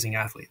amazing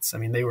athletes. I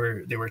mean, they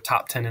were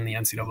top 10 in the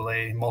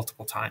NCAA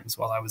multiple times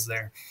while I was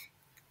there.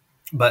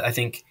 But I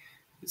think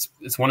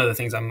it's one of the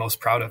things I'm most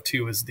proud of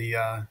too is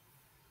the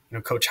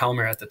Coach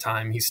Helmer at the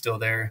time. He's still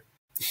there.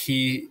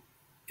 He,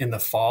 in the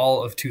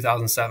fall of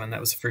 2007, that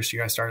was the first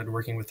year I started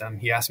working with them,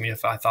 he asked me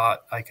if I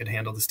thought I could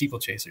handle the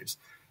steeplechasers.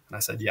 And I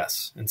said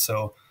yes. And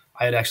so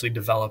I had actually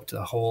developed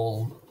a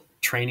whole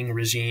training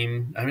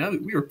regime. I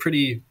mean, we were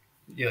pretty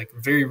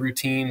very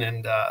routine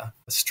and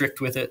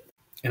strict with it.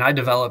 And I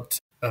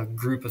developed a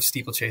group of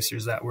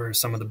steeplechasers that were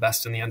some of the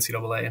best in the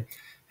NCAA.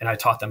 And I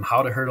taught them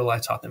how to hurdle. I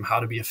taught them how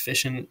to be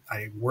efficient.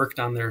 I worked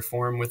on their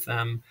form with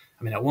them.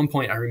 I mean, at one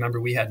point, I remember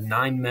we had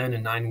 9 men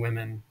and 9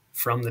 women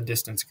from the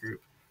distance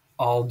group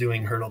all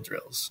doing hurdle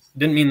drills.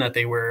 Didn't mean that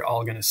they were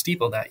all going to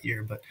steeple that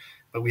year, but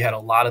we had a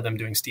lot of them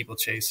doing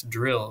steeplechase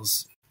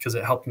drills because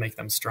it helped make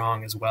them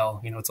strong as well.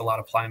 It's a lot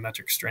of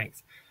plyometric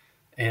strength.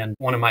 And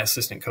one of my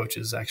assistant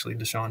coaches, actually,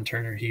 Deshaun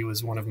Turner, he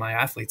was one of my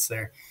athletes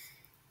there.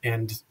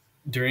 And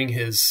during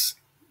his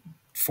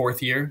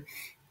 4th year,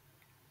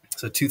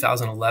 so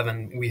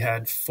 2011, we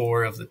had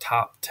 4 of the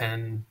top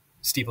 10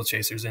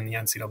 steeplechasers in the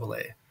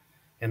NCAA.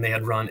 And they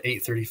had run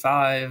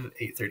 8:35,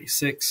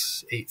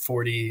 8:36,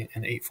 8:40,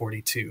 and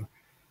 8:42.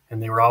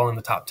 And they were all in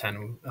the top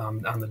 10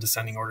 on the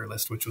descending order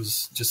list, which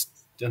was just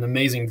an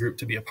amazing group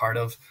to be a part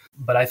of.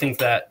 But I think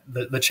that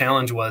the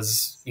challenge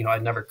was,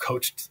 I'd never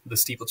coached the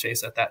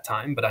steeplechase at that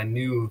time, but I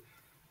knew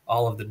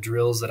all of the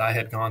drills that I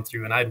had gone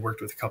through, and I'd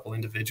worked with a couple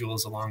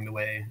individuals along the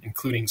way,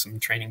 including some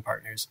training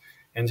partners.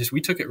 And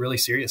we took it really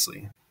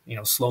seriously,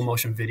 slow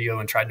motion video,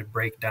 and tried to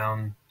break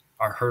down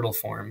our hurdle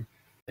form.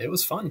 It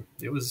was fun.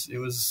 It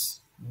was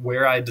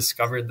where I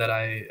discovered that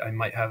I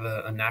might have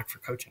a knack for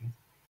coaching.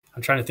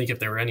 I'm trying to think if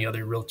there were any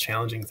other real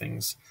challenging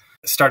things.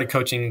 I started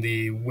coaching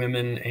the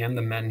women and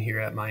the men here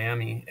at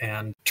Miami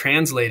and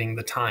translating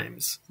the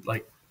times.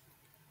 Like,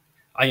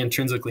 I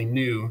intrinsically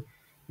knew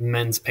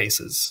men's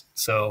paces.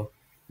 So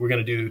we're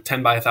going to do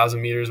 10 by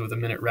 1,000 meters with a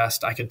minute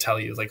rest. I could tell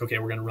you, like, okay,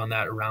 we're going to run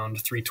that around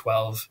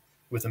 3:12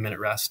 with a minute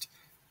rest,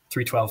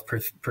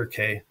 3:12 per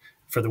K.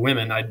 For the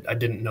women, I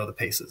didn't know the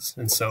paces.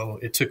 And so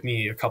it took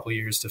me a couple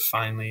years to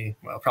finally,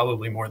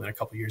 probably more than a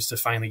couple years, to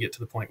finally get to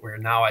the point where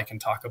now I can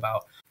talk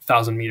about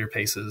 1,000-meter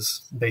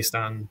paces based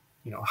on,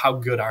 how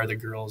good are the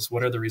girls?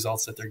 What are the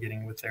results that they're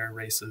getting with their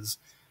races?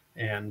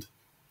 And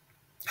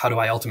how do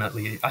I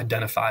ultimately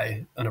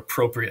identify an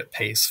appropriate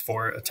pace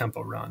for a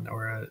tempo run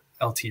or a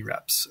LT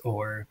reps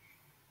or,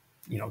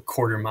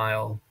 quarter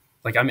mile?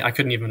 Like, I mean, I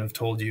couldn't even have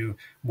told you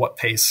what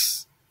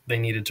pace they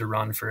needed to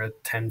run for a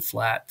 10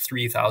 flat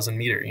 3,000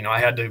 meter. I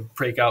had to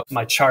break out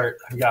my chart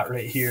I've got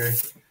right here,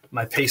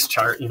 my pace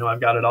chart.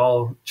 I've got it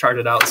all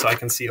charted out so I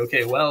can see,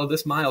 okay, well,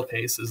 this mile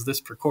pace is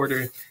this per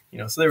quarter.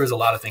 So there was a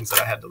lot of things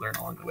that I had to learn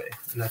along the way.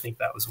 And I think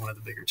that was one of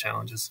the bigger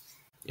challenges.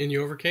 And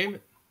you overcame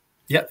it?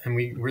 Yeah. And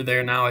we're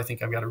there now. I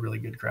think I've got a really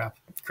good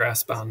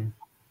grasp on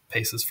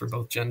paces for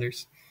both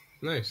genders.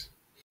 Nice.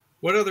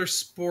 What other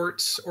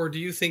sports, or do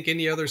you think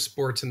any other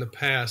sports in the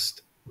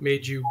past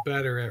made you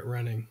better at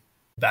running?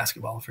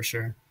 Basketball, for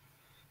sure.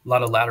 A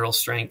lot of lateral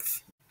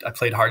strength. I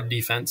played hard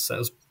defense. That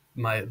was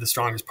the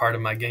strongest part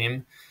of my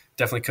game.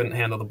 Definitely couldn't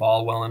handle the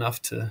ball well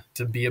enough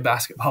to be a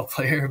basketball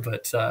player,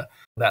 but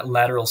that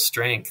lateral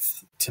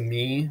strength, to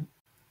me,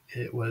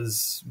 it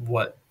was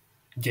what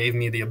gave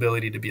me the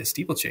ability to be a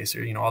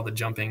steeplechaser, all the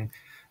jumping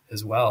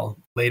as well.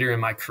 Later in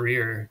my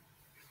career,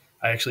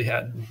 I actually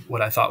had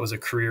what I thought was a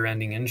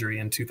career-ending injury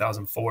in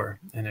 2004,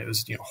 and it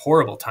was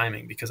horrible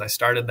timing because I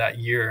started that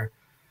year.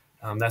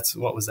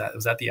 What was that?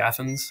 Was that the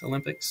Athens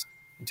Olympics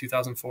in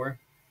 2004?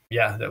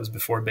 Yeah, that was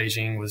before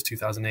Beijing was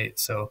 2008.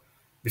 So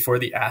before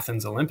the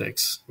Athens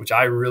Olympics, which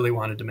I really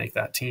wanted to make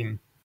that team,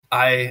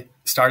 I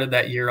started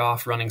that year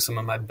off running some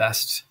of my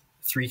best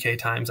 3K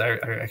times. I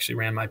actually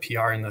ran my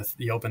PR in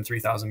the open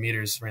 3,000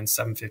 meters, ran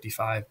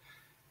 7:55.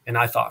 And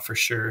I thought for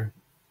sure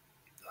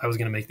I was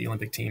going to make the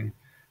Olympic team.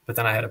 But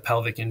then I had a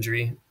pelvic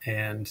injury,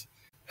 and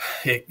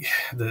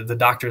the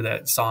doctor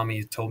that saw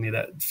me told me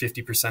that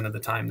 50% of the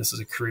time this is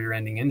a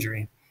career-ending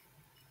injury.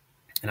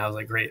 And I was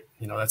like, great,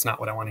 that's not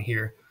what I want to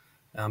hear.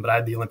 But I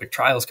had the Olympic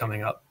trials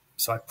coming up.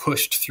 So I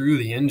pushed through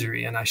the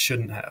injury, and I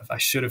shouldn't have. I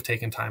should have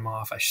taken time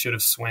off. I should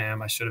have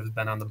swam. I should have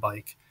been on the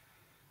bike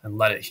and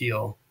let it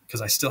heal,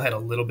 because I still had a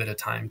little bit of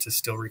time to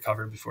still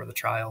recover before the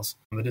trials.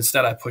 But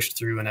instead I pushed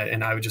through,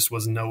 and I just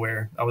was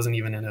nowhere. I wasn't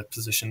even in a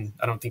position.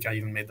 I don't think I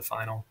even made the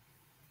final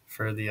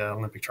for the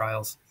Olympic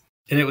trials.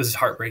 And it was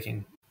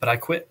heartbreaking, but I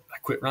quit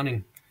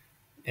running,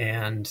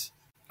 and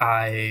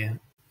I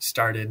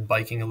started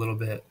biking a little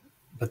bit,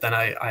 but then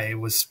I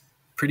was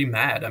pretty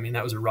mad. I mean,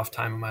 that was a rough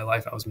time in my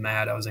life. I was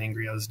mad. I was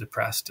angry. I was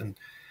depressed. And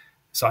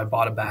so I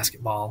bought a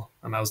basketball.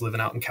 I was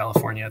living out in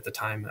California at the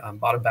time,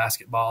 bought a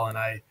basketball, and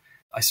I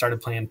started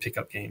playing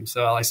pickup games.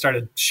 So I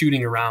started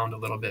shooting around a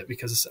little bit,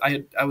 because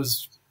I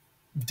was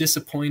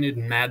disappointed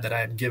and mad that I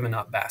had given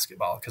up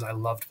basketball, because I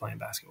loved playing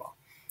basketball.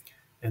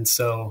 And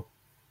so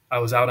I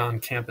was out on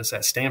campus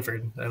at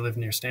Stanford. I lived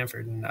near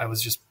Stanford, and I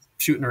was just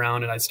shooting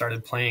around, and I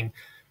started playing.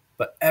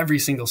 But every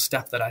single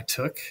step that I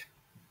took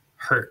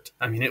hurt.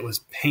 I mean, it was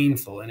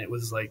painful, and it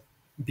was like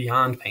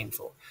beyond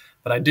painful.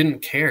 But I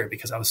didn't care,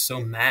 because I was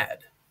so mad.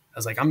 I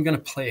was like, I'm going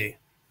to play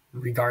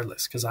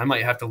regardless, because I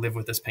might have to live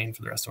with this pain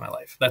for the rest of my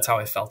life. That's how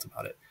I felt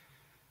about it.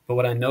 But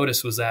what I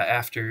noticed was that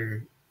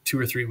after 2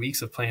 or 3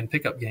 weeks of playing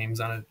pickup games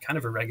on a kind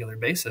of a regular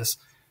basis,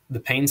 the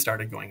pain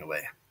started going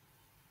away.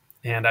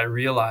 And I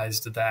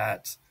realized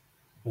that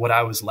what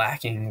I was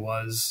lacking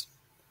was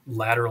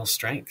lateral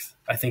strength.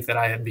 I think that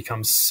I had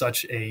become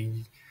such a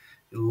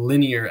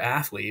linear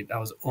athlete. I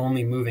was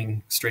only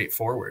moving straight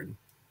forward.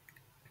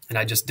 And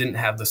I just didn't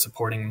have the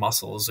supporting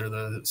muscles or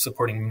the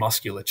supporting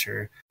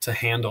musculature to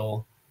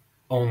handle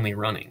only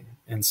running.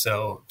 And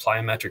so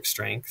plyometric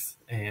strength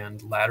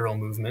and lateral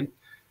movement,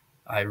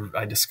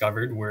 I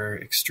discovered, were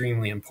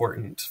extremely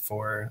important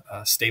for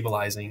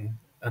stabilizing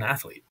an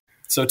athlete.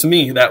 So to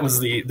me, that was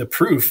the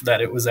proof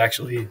that it was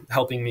actually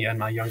helping me in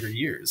my younger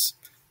years.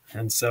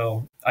 And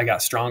so I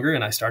got stronger,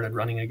 and I started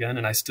running again,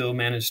 and I still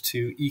managed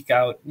to eke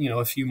out,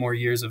 a few more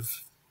years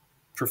of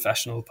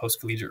professional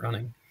post-collegiate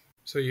running.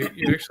 So you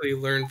actually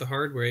learned the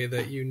hard way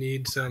that you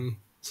need some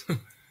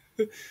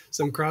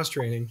cross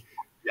training.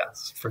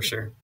 Yes, for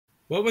sure.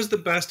 What was the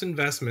best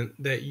investment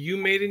that you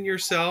made in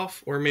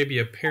yourself, or maybe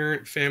a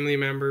parent, family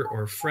member,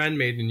 or friend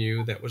made in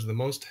you, that was the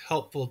most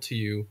helpful to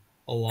you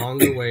along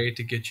the way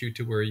to get you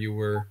to where you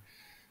were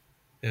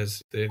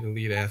as the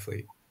elite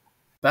athlete?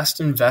 Best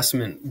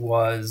investment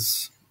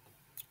was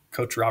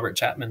Coach Robert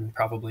Chapman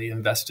probably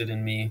invested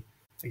in me.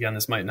 Again,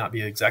 this might not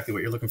be exactly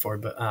what you're looking for,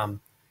 but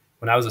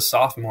when I was a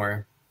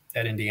sophomore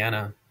at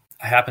Indiana,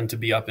 I happened to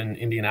be up in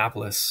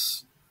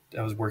Indianapolis.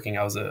 I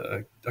was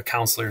a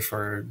counselor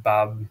for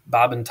Bob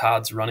and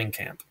Todd's running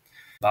camp.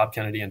 Bob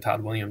Kennedy and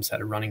Todd Williams had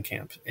a running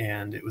camp,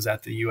 and it was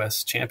at the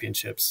U.S.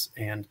 Championships.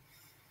 And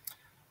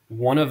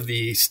one of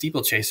the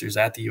steeplechasers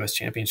at the U.S.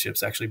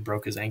 Championships actually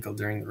broke his ankle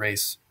during the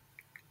race.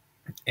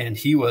 And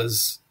he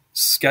was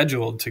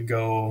scheduled to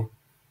go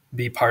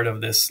be part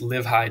of this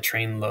live high,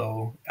 train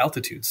low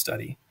altitude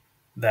study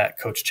that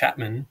Coach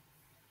Chapman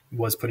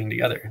was putting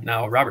together.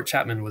 Now, Robert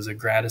Chapman was a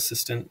grad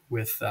assistant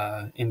with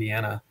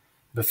Indiana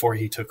before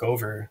he took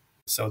over.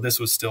 So this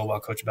was still while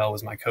Coach Bell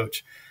was my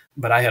coach.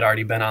 But I had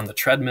already been on the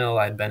treadmill.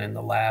 I'd been in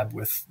the lab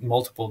with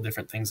multiple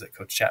different things that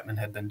Coach Chapman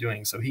had been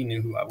doing. So he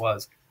knew who I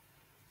was.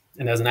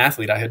 And as an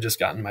athlete, I had just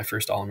gotten my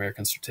first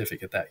All-American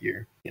certificate that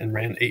year and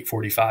ran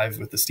 8:45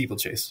 with the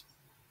steeplechase.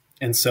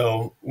 And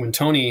so when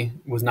Tony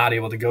was not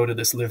able to go to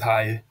this live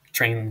high,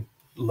 train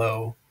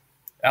low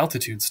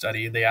altitude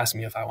study, they asked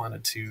me if I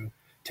wanted to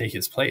take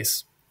his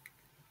place.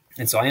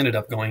 And so I ended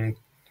up going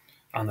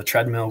on the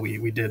treadmill.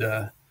 We did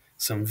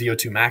some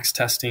VO2 max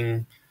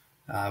testing.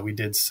 We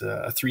did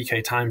a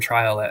 3K time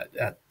trial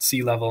at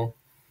sea level.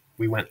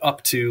 We went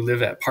up to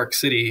live at Park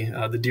City,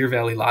 the Deer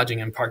Valley Lodging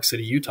in Park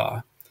City,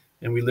 Utah.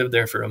 And we lived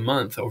there for a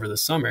month over the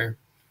summer,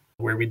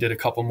 where we did a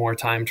couple more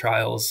time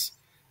trials.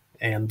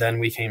 And then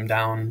we came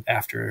down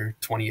after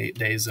 28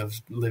 days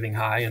of living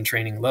high and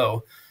training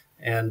low,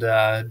 and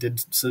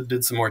did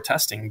some more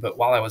testing. But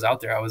while I was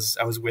out there,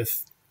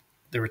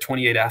 there were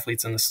 28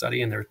 athletes in the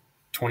study, and there were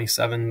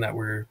 27 that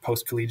were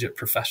post-collegiate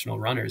professional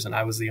runners, and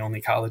I was the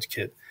only college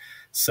kid.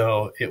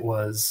 So it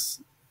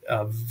was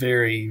a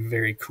very,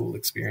 very cool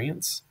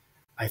experience.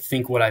 I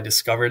think what I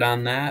discovered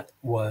on that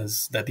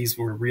was that these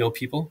were real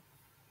people.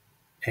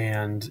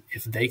 And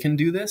if they can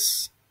do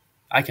this,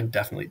 I can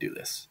definitely do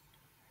this.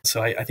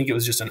 So I think it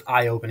was just an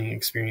eye-opening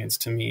experience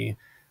to me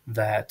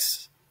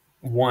that,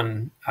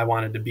 one, I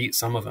wanted to beat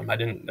some of them. I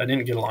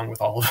didn't get along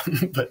with all of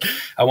them, but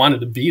I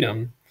wanted to beat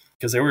them,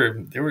 because there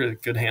were a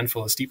good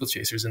handful of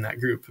steeplechasers in that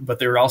group, but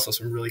there were also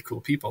some really cool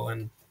people,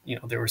 and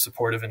they were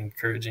supportive and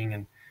encouraging,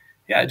 and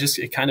yeah,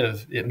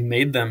 it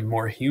made them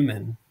more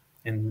human,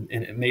 and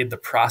it made the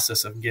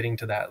process of getting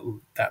to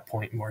that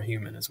point more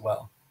human as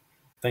well.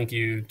 Thank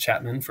you,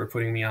 Chapman, for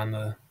putting me on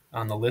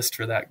the list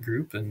for that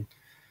group, and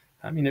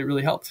I mean, it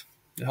really helped.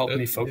 It helped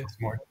me focus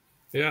more.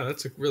 Yeah,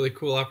 that's a really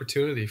cool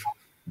opportunity.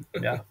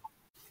 Yeah.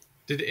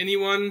 Did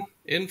anyone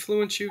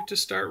influence you to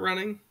start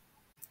running?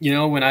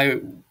 When I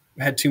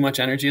had too much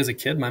energy as a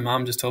kid, my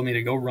mom just told me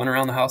to go run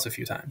around the house a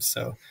few times.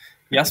 So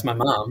yes, my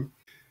mom.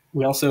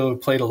 We also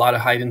played a lot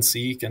of hide and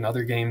seek and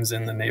other games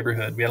in the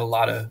neighborhood. We had a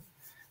lot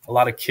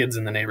of kids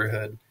in the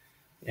neighborhood,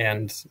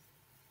 and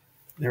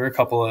there were a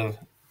couple of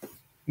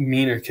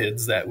meaner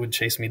kids that would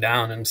chase me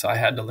down, and so I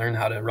had to learn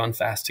how to run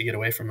fast to get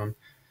away from them.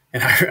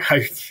 And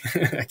I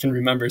can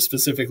remember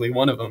specifically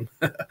one of them.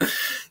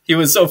 He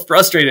was so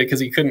frustrated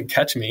because he couldn't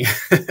catch me.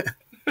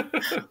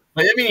 But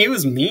I mean, he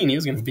was mean. He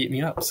was going to beat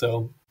me up.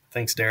 So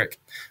thanks, Derek.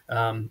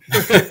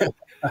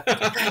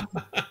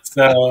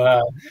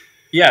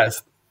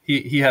 Yes,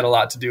 he had a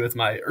lot to do with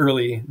my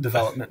early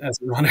development as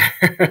a runner.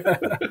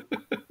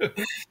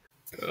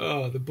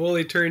 Oh, the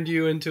bully turned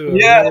you into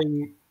a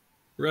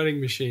running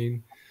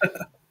machine.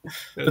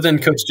 But then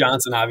Coach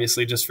Johnson,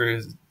 obviously, just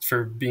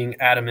for being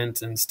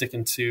adamant and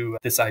sticking to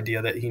this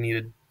idea that he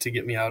needed to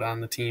get me out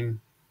on the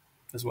team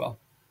as well.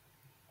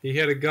 He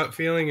had a gut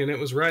feeling, and it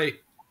was right.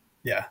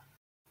 Yeah.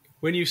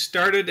 When you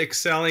started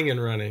excelling in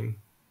running,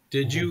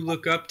 did you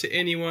look up to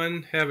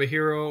anyone, have a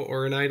hero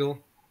or an idol?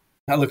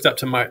 I looked up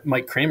to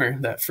Mike Kramer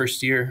that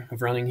first year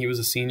of running. He was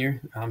a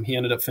senior. He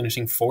ended up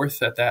finishing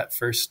 4th at that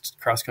first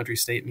cross-country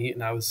state meet,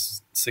 and I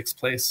was 6th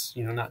place,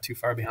 not too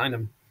far behind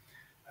him.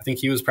 I think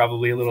he was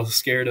probably a little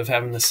scared of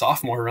having the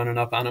sophomore running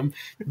up on him.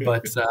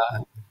 But,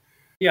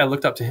 I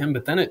looked up to him.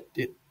 But then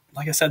it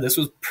like I said, this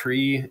was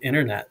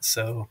pre-internet,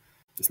 so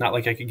it's not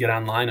like I could get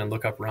online and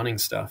look up running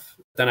stuff.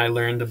 Then I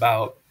learned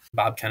about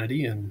Bob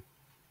Kennedy and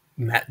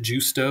Matt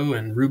Justo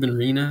and Ruben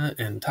Rena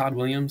and Todd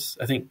Williams.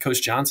 I think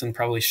Coach Johnson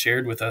probably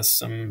shared with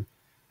us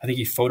I think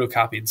he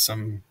photocopied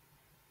some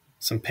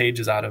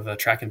pages out of a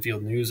Track and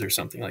Field News or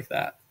something like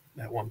that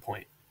at one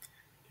point.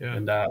 Yeah.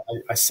 And I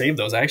saved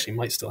those. I actually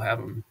might still have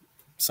them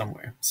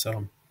somewhere.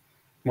 So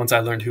once I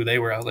learned who they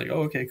were, I was like,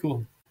 oh, okay,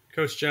 cool.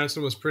 Coach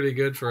Johnson was pretty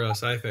good for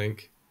us, I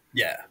think.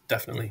 Yeah,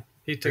 definitely.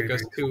 He took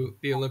us to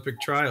the Olympic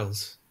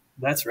trials.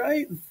 That's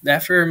right.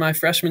 After my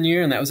freshman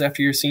year, and that was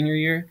after your senior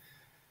year.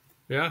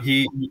 Yeah.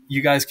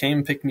 You guys came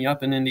and picked me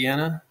up in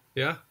Indiana.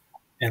 Yeah.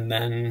 And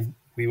then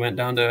we went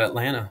down to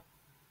Atlanta.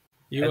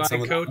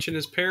 Coach and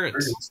his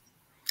parents.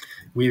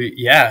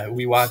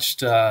 We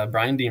watched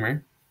Brian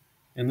Deemer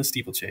in the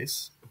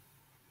steeplechase.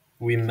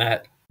 We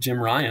met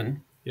Jim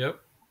Ryan. Yep.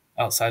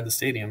 Outside the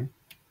stadium.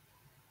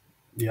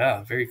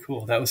 Yeah, very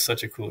cool. That was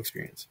such a cool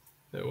experience.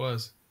 It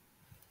was.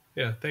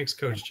 Yeah, thanks,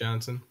 Coach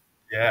Johnson.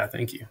 Yeah,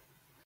 thank you.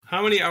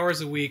 How many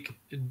hours a week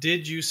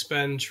did you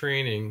spend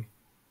training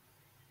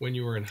when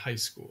you were in high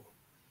school?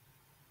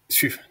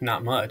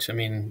 Not much. I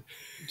mean,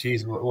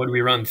 geez, what did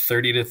we run?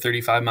 30 to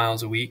 35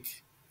 miles a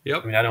week?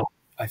 Yep. I mean,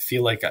 I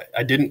feel like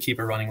I didn't keep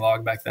a running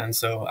log back then.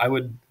 So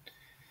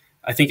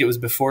I think it was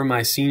before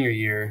my senior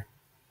year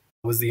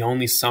was the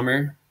only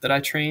summer that I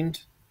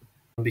trained,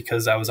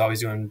 because I was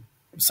always doing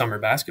summer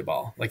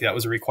basketball. Like, that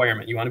was a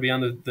requirement. You want to be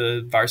on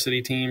the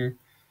varsity team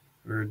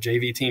or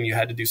JV team, you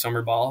had to do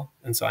summer ball.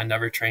 And so I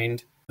never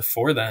trained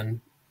before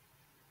then.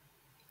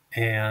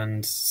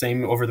 And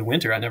same over the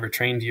winter, I never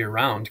trained year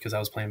round because I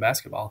was playing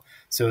basketball.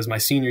 So it was my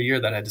senior year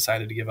that I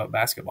decided to give up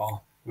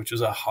basketball, which was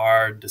a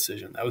hard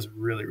decision. That was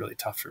really, really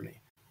tough for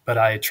me. But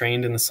I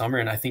trained in the summer,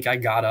 and I think I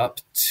got up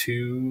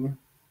to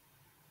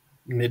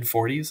mid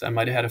 40s. I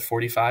might have had a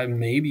 45,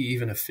 maybe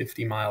even a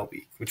 50-mile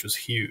week, which was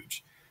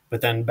huge. But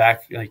then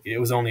back, like, it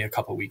was only a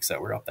couple of weeks that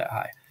were up that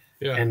high.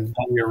 Yeah. And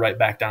then we were right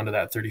back down to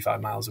that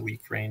 35 miles a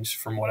week range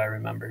from what I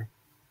remember.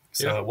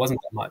 So It wasn't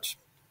that much.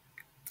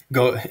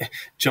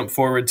 Jump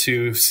forward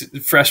to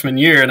freshman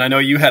year, and I know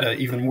you had an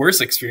even worse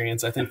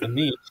experience, I think, than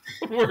me.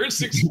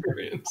 Worse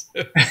experience.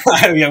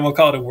 Yeah, we'll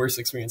call it a worse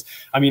experience.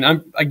 I mean,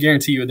 I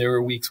guarantee you there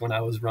were weeks when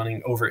I was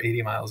running over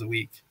 80 miles a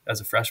week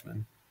as a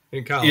freshman.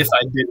 In college?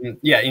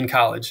 In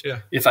college. Yeah.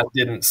 If I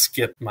didn't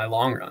skip my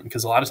long run,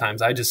 because a lot of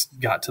times I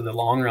just got to the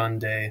long run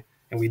day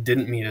and we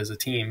didn't meet as a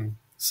team.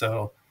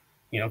 So,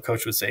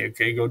 coach would say,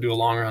 okay, go do a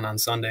long run on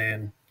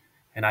Sunday.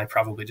 And I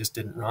probably just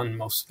didn't run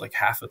like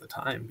half of the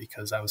time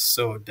because I was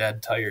so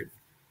dead tired.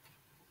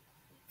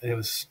 That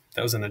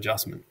was an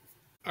adjustment.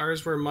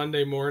 Ours were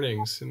Monday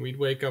mornings, and we'd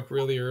wake up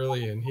really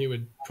early, and he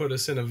would put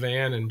us in a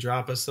van and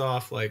drop us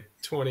off like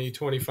 20,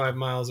 25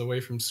 miles away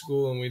from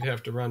school, and we'd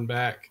have to run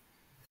back.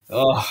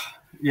 Oh,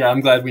 yeah,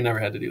 I'm glad we never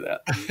had to do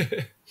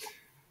that.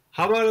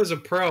 How about as a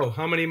pro?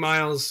 How many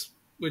miles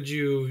would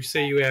you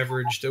say you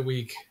averaged a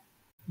week?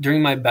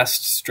 During my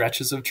best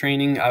stretches of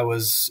training, I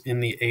was in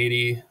the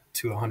 80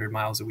 to 100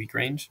 miles a week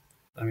range.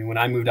 I mean, when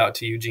I moved out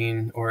to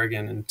Eugene,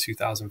 Oregon in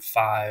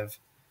 2005,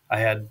 I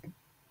had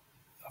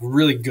a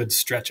really good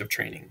stretch of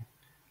training.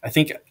 I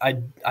think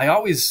I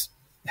always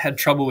had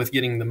trouble with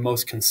getting the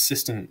most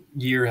consistent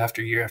year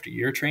after year after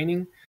year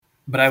training.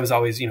 But I was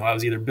always, I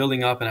was either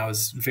building up and I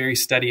was very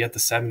steady at the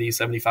 70,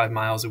 75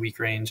 miles a week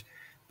range.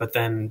 But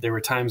then there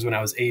were times when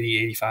I was 80,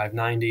 85,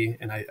 90.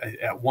 And I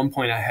at one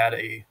point I had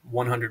a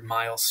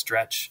 100-mile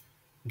stretch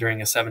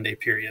during a 7-day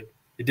period.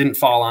 It didn't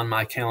fall on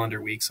my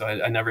calendar week, so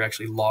I never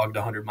actually logged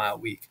a 100-mile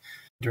week.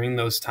 During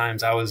those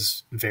times, I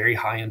was very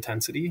high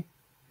intensity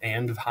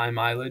and high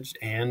mileage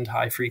and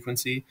high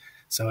frequency.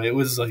 So it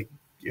was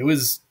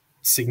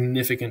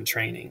significant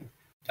training.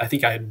 I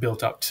think I had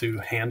built up to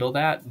handle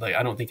that. Like,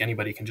 I don't think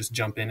anybody can just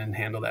jump in and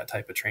handle that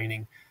type of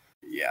training.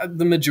 Yeah,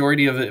 the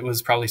majority of it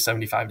was probably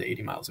 75 to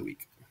 80 miles a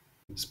week.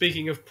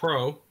 Speaking of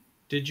pro,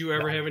 did you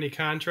ever have any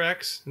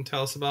contracts? And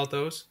tell us about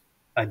those.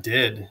 I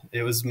did.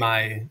 It was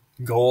my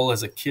goal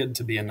as a kid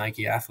to be a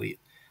Nike athlete.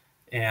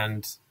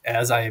 And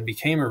as I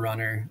became a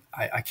runner,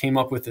 I came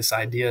up with this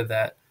idea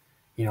that,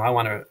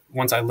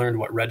 once I learned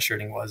what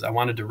redshirting was, I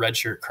wanted to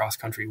redshirt cross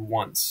country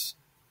once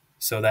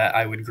so that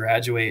I would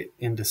graduate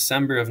in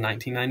December of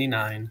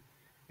 1999.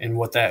 And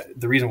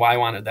the reason why I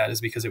wanted that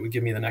is because it would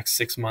give me the next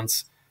 6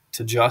 months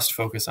to just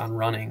focus on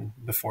running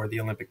before the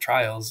Olympic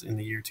trials in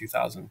the year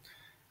 2000.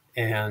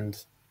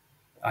 And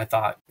I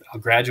thought, I'll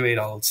graduate,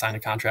 I'll sign a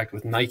contract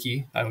with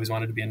Nike. I always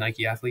wanted to be a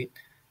Nike athlete.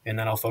 And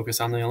then I'll focus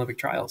on the Olympic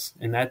trials.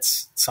 And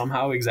that's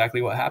somehow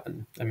exactly what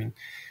happened. I mean,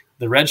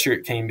 the red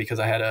shirt came because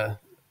I had a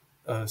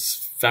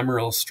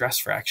femoral stress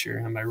fracture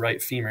in my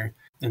right femur.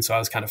 And so I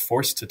was kind of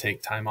forced to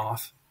take time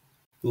off.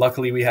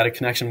 Luckily, we had a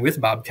connection with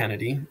Bob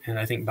Kennedy. And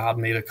I think Bob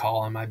made a call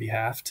on my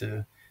behalf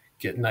to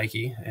get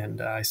Nike. And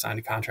I signed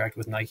a contract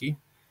with Nike.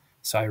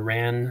 So I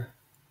ran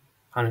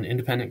on an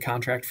independent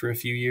contract for a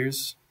few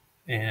years.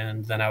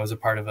 And then I was a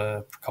part of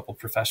a couple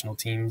professional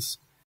teams,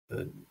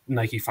 the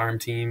Nike farm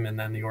team, and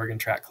then the Oregon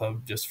Track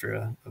Club, just for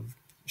a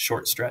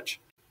short stretch.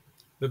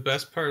 The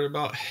best part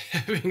about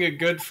having a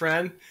good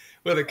friend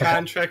with a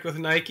contract with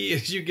Nike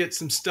is you get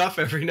some stuff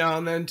every now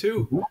and then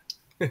too.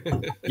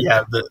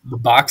 Yeah, the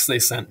box they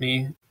sent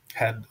me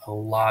had a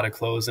lot of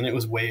clothes, and it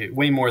was way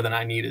more than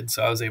I needed.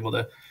 So I was able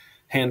to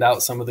hand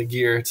out some of the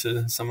gear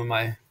to some of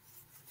my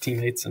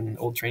teammates and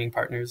old training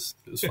partners.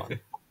 It was fun.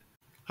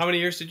 How many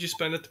years did you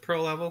spend at the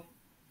pro level?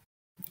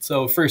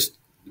 So first,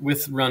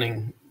 with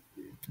running,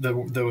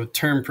 the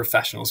term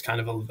professional is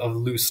kind of a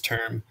loose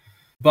term,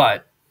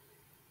 but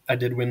I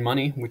did win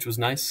money, which was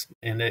nice.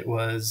 And it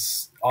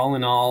was all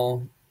in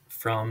all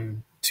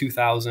from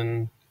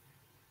 2000,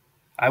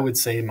 I would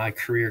say my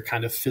career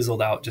kind of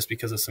fizzled out just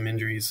because of some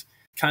injuries.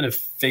 Kind of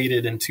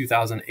faded in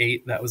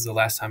 2008. That was the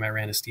last time I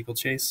ran a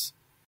steeplechase,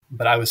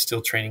 but I was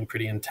still training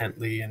pretty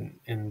intently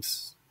and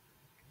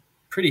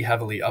pretty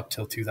heavily up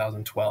till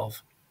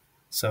 2012.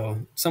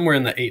 So somewhere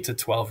in the 8 to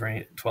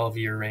 12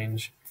 year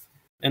range.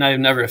 And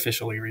I've never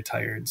officially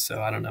retired,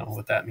 so I don't know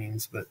what that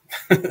means. But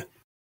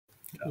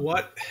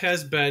What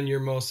has been your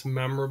most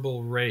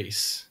memorable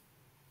race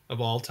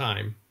of all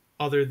time,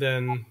 other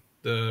than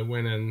the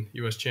win in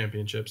U.S.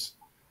 Championships?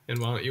 And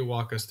why don't you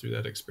walk us through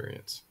that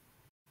experience?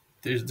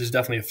 There's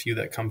definitely a few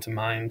that come to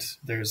mind.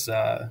 There's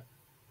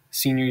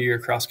senior year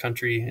cross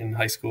country in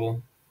high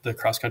school, the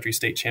cross country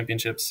state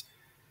championships.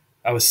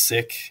 I was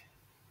sick.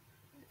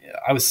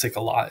 I was sick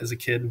a lot as a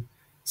kid.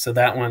 So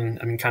that one,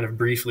 I mean, kind of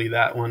briefly,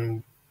 that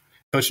one,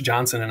 Coach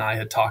Johnson and I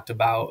had talked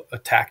about a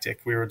tactic.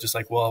 We were just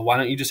like, well, why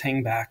don't you just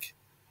hang back?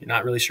 You're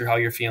not really sure how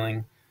you're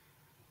feeling.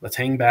 Let's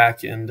hang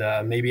back, and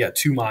maybe at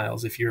 2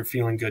 miles, if you're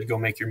feeling good, go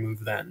make your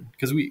move then.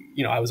 Because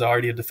I was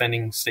already a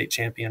defending state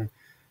champion,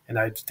 and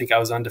I think I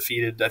was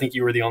undefeated. I think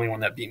you were the only one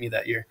that beat me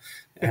that year.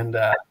 And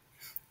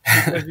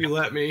if you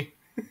let me.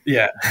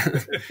 Yeah.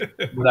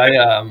 But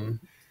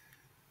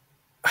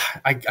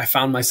I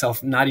found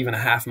myself not even a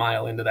half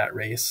mile into that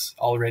race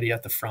already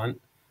at the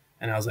front.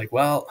 And I was like,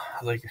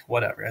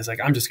 whatever. I was like,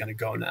 I'm just going to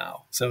go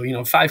now. So,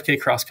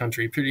 5K cross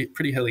country,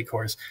 pretty hilly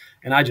course.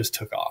 And I just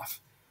took off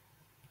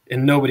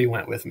and nobody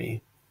went with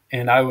me.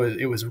 And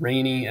it was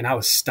rainy and I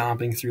was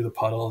stomping through the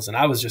puddles and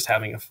I was just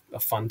having a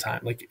fun time.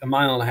 Like a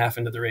mile and a half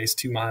into the race,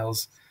 2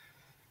 miles,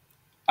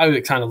 I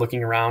was kind of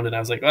looking around and I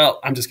was like, well,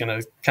 I'm just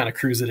going to kind of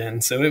cruise it in.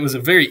 So it was a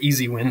very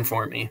easy win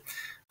for me.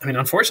 I mean,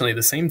 unfortunately,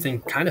 the same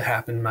thing kind of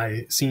happened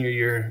my senior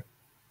year.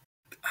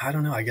 I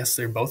don't know. I guess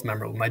they're both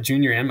memorable. My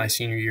junior and my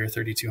senior year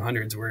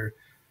 3200s were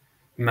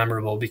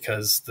memorable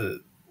because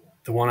the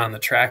one on the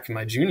track in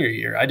my junior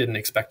year, I didn't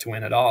expect to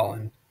win at all.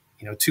 And,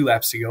 2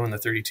 laps to go in the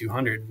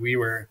 3200, we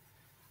were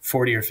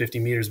 40 or 50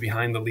 meters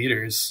behind the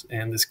leaders.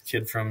 And this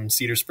kid from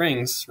Cedar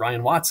Springs,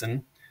 Ryan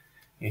Watson,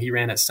 he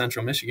ran at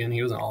Central Michigan.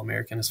 He was an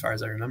All-American as far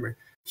as I remember.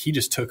 He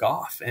just took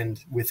off.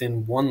 And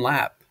within 1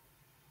 lap,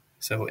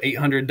 so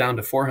 800 down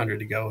to 400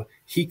 to go,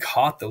 he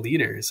caught the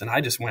leaders and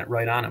I just went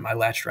right on him. I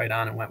latched right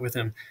on and went with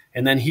him.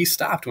 And then he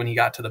stopped when he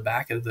got to the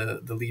back of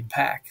the lead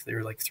pack. There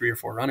were like 3 or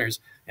 4 runners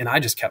and I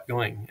just kept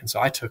going. And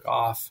so I took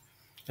off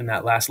in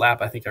that last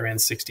lap. I think I ran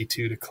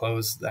 62 to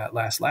close that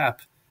last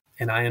lap.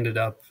 And I ended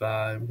up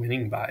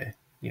winning by,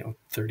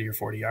 30 or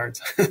 40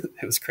 yards.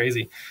 It was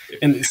crazy.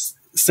 In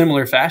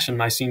similar fashion,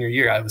 my senior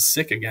year, I was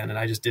sick again and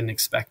I just didn't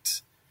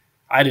expect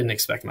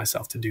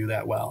myself to do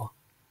that well.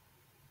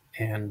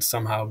 And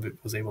somehow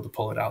was able to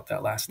pull it out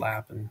that last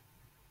lap and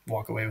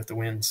walk away with the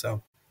win.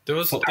 So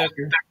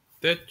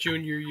that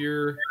junior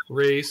year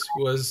race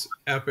was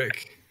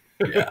epic.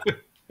 Yeah,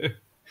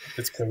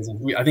 it's crazy.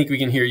 I think we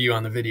can hear you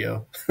on the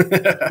video.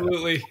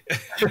 Absolutely.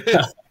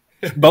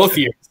 Both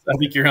years. I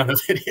think you're on the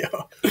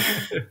video.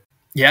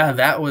 Yeah,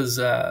 that was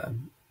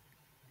an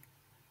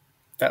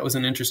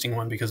interesting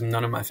one because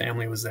none of my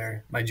family was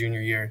there my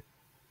junior year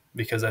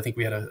because I think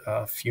we had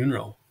a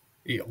funeral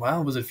Yeah,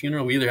 well, was it a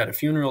funeral? We either had a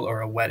funeral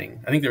or a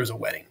wedding. I think there was a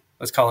wedding.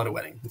 Let's call it a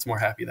wedding. It's more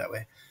happy that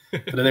way.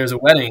 But there was a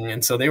wedding,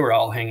 and so they were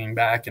all hanging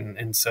back,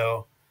 and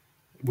so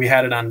we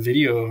had it on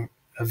video,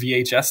 a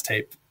VHS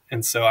tape.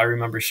 And so I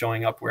remember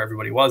showing up where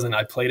everybody was, and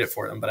I played it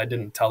for them, but I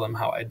didn't tell them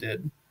how I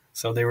did.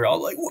 So they were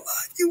all like, "What?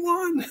 You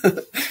won!"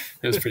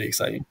 It was pretty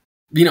exciting.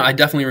 You know, I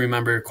definitely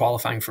remember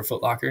qualifying for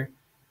Foot Locker,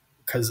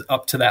 because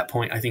up to that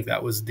point, I think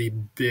that was the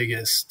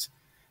biggest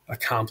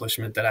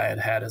accomplishment that I had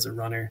had as a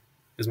runner.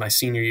 Is my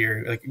senior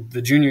year. Like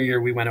the junior year,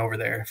 we went over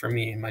there for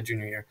me, my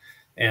junior year,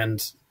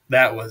 and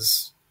that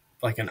was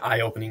like an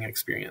eye-opening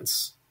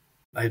experience.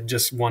 I had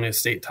just won a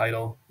state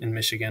title in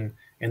Michigan,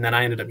 and then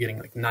I ended up getting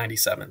like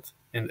 97th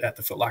at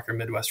the Foot Locker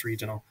Midwest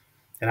Regional.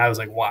 And I was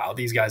like, wow,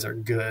 these guys are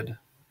good.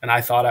 And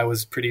I thought I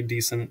was pretty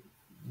decent.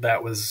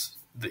 That was,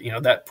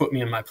 that put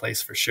me in my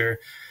place for sure.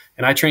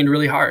 And I trained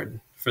really hard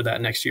for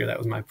that next year. That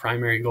was my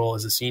primary goal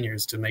as a senior,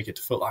 is to make it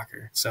to Foot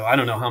Locker. So I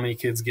don't know how many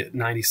kids get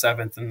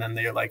 97th and then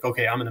they're like,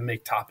 okay, I'm going to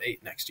make top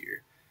 8 next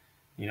year.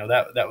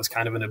 That was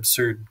kind of an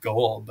absurd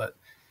goal, but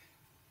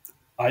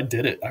I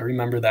did it. I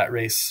remember that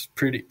race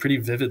pretty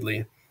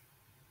vividly,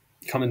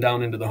 coming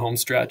down into the home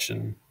stretch,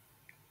 and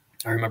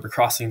I remember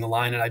crossing the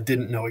line, and I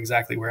didn't know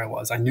exactly where I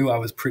was. I knew I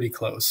was pretty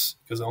close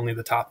because only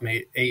the top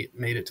 8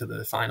 made it to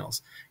the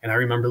finals. And I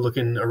remember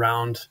looking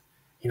around,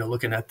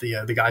 looking at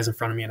the guys in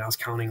front of me, and I was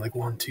counting like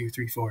 1, 2,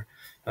 3, 4.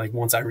 And like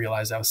once I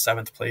realized I was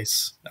 7th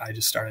place, I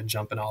just started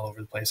jumping all over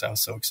the place. I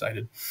was so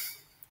excited.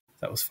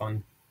 That was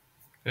fun.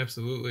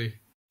 Absolutely.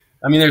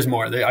 I mean, there's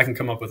more. I can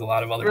come up with a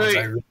lot of other ones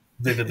Right. I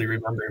vividly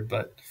remember,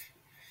 but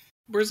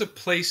where's a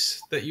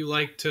place that you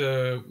like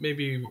to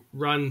maybe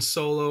run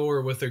solo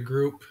or with a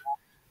group?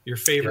 Your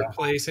favorite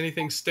place?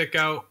 Anything stick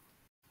out?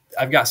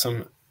 I've got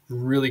some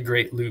really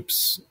great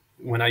loops.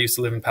 When I used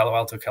to live in Palo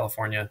Alto,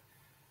 California,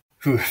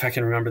 if I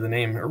can remember the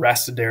name,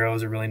 Arrastadero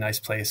is a really nice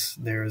place.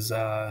 There's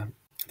a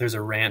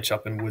ranch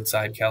up in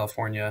Woodside,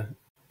 California.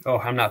 Oh,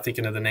 I'm not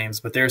thinking of the names,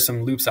 but there's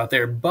some loops out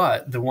there.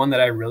 But the one that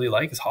I really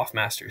like is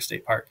Hoffmaster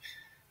State Park.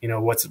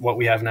 What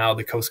we have now,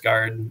 the Coast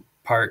Guard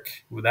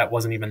Park, that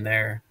wasn't even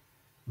there.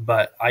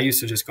 But I used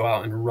to just go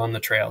out and run the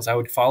trails. I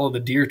would follow the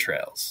deer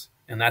trails.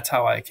 And that's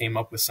how I came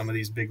up with some of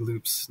these big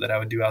loops that I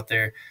would do out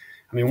there.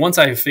 I mean, once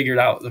I figured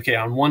out, okay,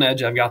 on one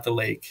edge, I've got the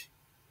lake.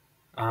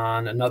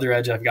 On another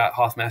edge, I've got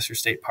Hoffmaster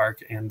State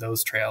Park and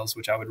those trails,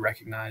 which I would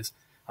recognize.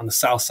 On the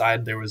south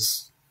side, there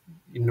was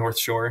North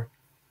Shore.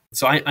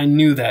 So I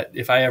knew that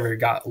if I ever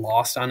got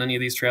lost on any of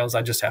these trails,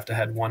 I'd just have to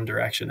head one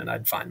direction and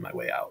I'd find my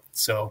way out.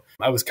 So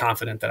I was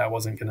confident that I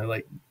wasn't going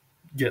to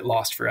get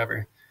lost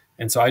forever.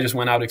 And so I just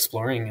went out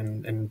exploring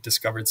and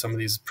discovered some of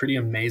these pretty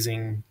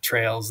amazing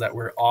trails that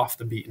were off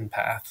the beaten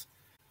path.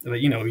 But,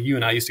 you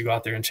and I used to go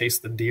out there and chase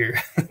the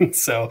deer.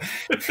 So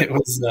it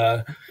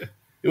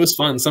was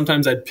fun.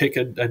 Sometimes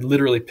I'd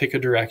literally pick a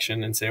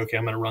direction and say, okay,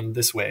 I'm going to run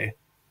this way,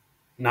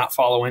 not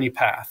follow any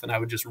path. And I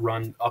would just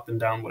run up and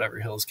down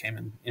whatever hills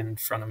came in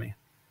front of me.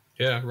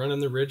 Yeah,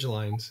 running the ridge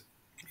lines.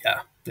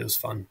 Yeah, it was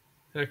fun.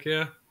 Heck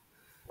yeah.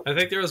 I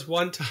think there was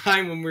one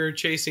time when we were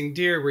chasing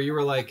deer where you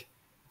were like,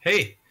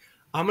 hey,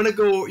 I'm going to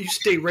go, you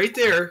stay right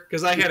there,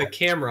 because I had a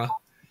camera.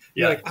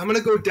 You're like, I'm going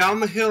to go down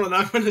the hill and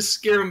I'm going to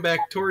scare them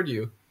back toward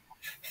you.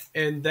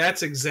 And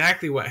that's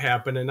exactly what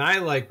happened. And I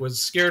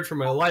was scared for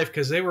my life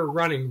because they were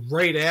running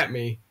right at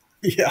me.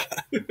 Yeah.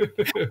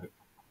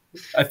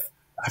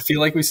 I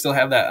feel like we still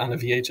have that on a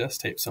VHS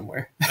tape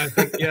somewhere. I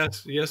think,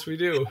 yes, we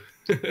do.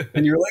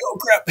 And you're like, oh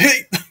crap,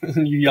 hey!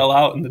 And you yell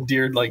out and the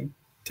deer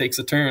takes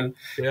a turn.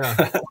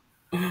 Yeah.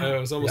 I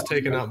was almost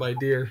taken out by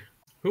deer.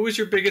 Who was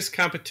your biggest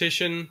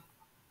competition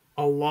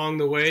along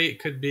the way? It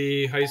could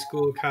be high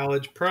school,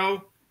 college,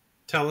 pro.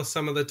 Tell us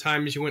some of the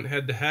times you went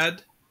head to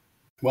head.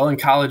 Well, in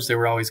college, there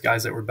were always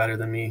guys that were better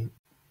than me.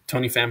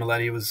 Tony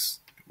Familetti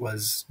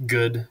was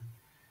good.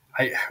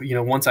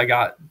 Once I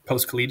got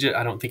post-collegiate,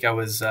 I don't think I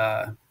was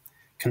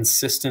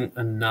consistent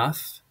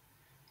enough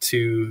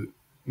to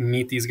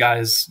meet these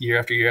guys year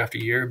after year after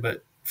year.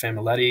 But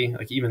Familetti,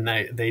 even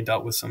they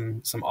dealt with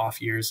some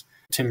off years.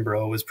 Tim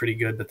Bro was pretty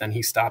good, but then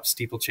he stopped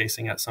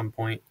steeplechasing at some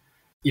point.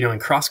 In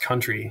cross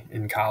country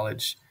in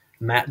college,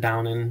 Matt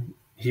Downen,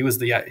 he was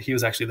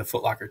actually the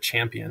Foot Locker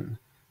champion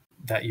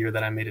that year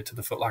that I made it to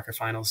the Foot Locker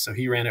finals. So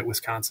he ran at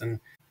Wisconsin.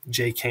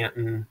 Jay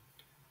Canton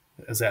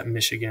was at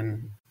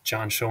Michigan.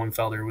 John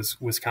Schoenfelder was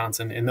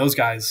Wisconsin. And those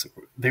guys,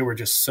 they were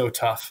just so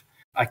tough.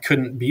 I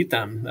couldn't beat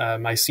them.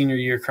 My senior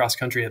year cross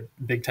country at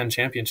Big Ten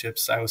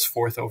championships, I was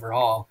 4th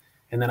overall.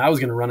 And then I was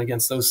going to run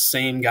against those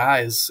same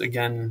guys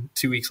again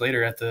 2 weeks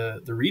later at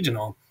the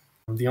regional.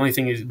 The only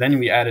thing is then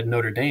we added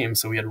Notre Dame.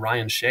 So we had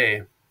Ryan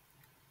Shea.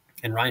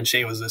 And Ryan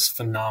Shea was this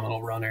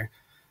phenomenal runner.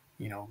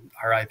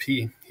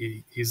 RIP.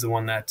 He's the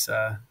one that,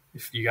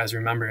 if you guys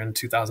remember, in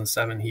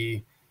 2007,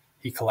 he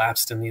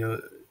collapsed in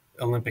the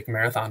Olympic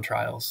marathon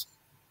trials.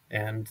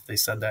 And they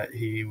said that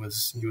he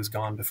was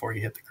gone before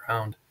he hit the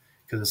ground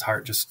because his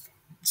heart just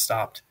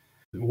stopped.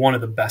 One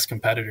of the best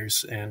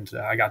competitors. And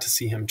I got to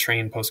see him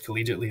train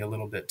post-collegiately a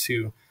little bit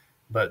too.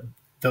 But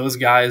those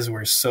guys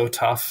were so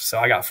tough. So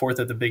I got 4th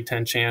at the Big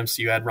Ten champs.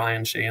 You had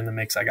Ryan Shea in the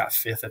mix. I got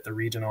 5th at the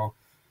regional.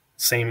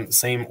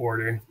 Same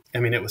order. I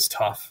mean, it was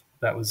tough.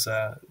 That was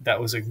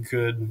a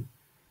good,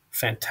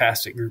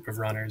 fantastic group of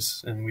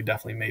runners, and we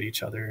definitely made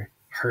each other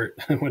hurt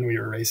when we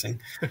were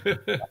racing.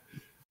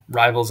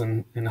 Rivals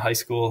in high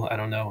school, I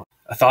don't know.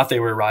 I thought they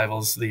were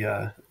rivals,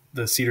 the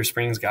Cedar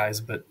Springs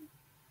guys, but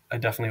I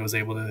definitely was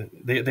able to.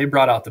 They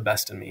brought out the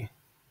best in me.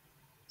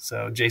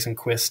 So Jason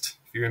Quist,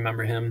 if you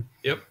remember him,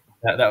 yep,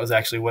 that was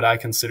actually what I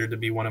considered to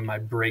be one of my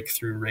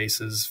breakthrough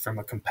races from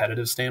a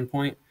competitive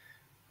standpoint.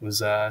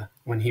 Was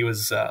when he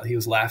was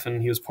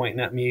laughing, he was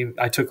pointing at me.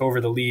 I took over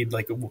the lead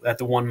like at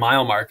the 1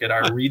 mile mark at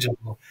our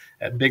regional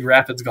at Big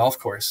Rapids Golf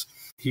Course.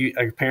 He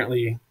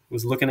apparently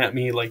was looking at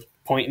me like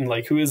pointing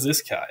like, who is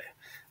this guy?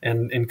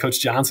 And Coach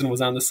Johnson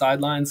was on the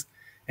sidelines,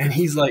 and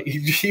he's like,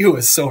 he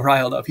was so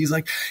riled up. He's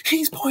like,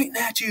 he's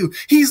pointing at you.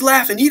 He's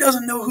laughing. He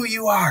doesn't know who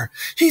you are.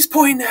 He's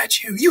pointing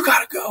at you. You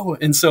got to go.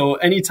 And so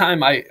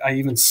anytime I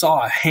even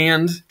saw a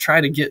hand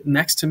try to get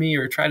next to me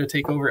or try to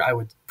take over, I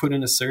would put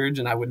in a surge,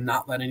 and I would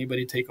not let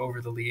anybody take over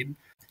the lead.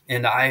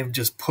 And I've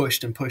just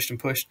pushed and pushed and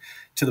pushed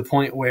to the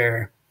point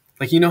where,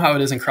 like, you know how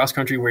it is in cross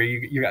country where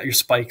you got your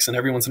spikes, and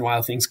every once in a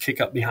while things kick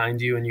up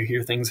behind you and you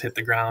hear things hit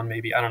the ground.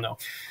 Maybe, I don't know.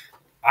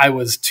 I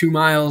was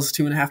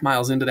 2.5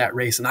 miles into that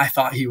race, and I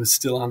thought he was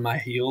still on my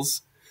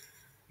heels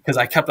because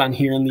I kept on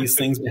hearing these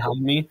things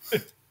behind me.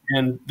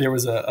 And there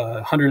was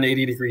a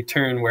 180-degree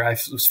turn where I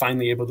was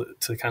finally able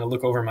to kind of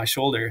look over my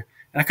shoulder,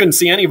 and I couldn't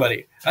see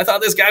anybody. I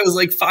thought this guy was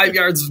like 5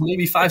 yards,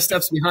 maybe 5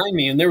 steps behind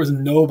me, and there was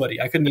nobody.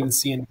 I couldn't even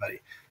see anybody.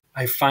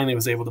 I finally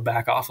was able to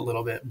back off a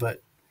little bit,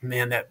 but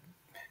man,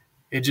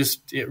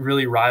 it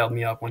really riled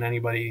me up when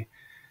anybody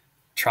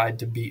tried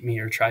to beat me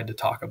or tried to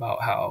talk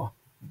about how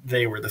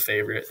they were the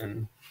favorite.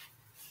 And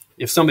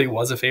if somebody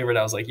was a favorite,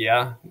 I was like,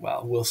 yeah,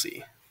 well, we'll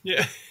see.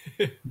 Yeah.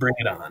 Bring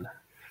it on.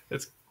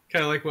 That's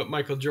kind of like what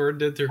Michael Jordan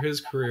did through his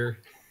career.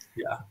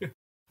 Yeah.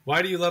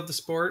 Why do you love the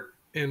sport,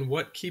 and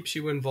what keeps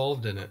you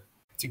involved in it?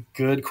 It's a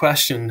good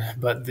question,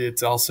 but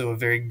it's also a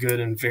very good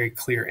and very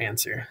clear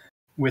answer.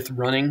 With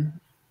running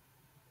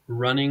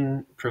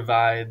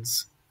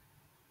provides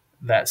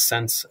that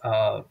sense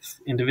of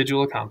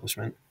individual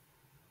accomplishment.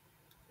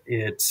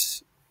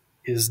 It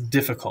is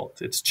difficult.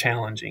 It's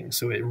challenging.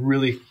 So it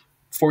really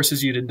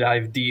forces you to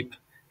dive deep.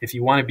 If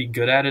you want to be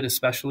good at it,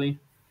 especially,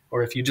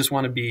 or if you just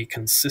want to be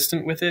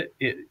consistent with it,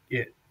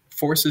 it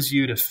forces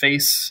you to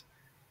face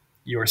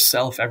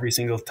yourself every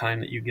single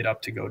time that you get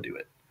up to go do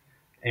it.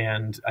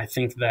 And I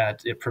think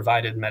that it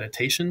provided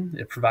meditation.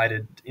 It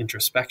provided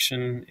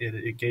introspection.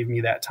 It gave me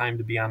that time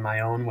to be on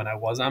my own when I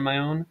was on my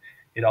own.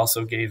 It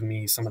also gave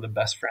me some of the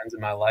best friends in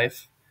my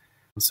life.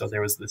 So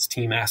there was this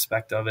team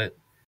aspect of it.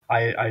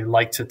 I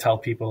like to tell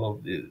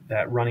people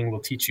that running will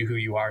teach you who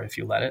you are if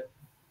you let it.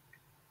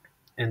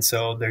 And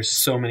so there's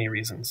so many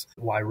reasons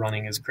why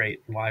running is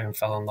great and why I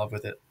fell in love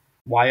with it.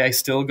 Why I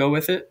still go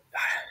with it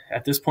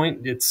at this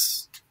point, it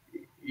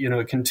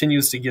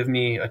continues to give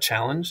me a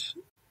challenge.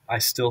 I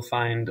still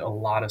find a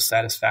lot of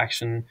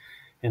satisfaction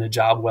in a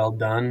job well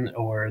done,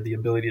 or the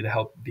ability to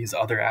help these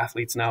other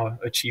athletes now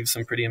achieve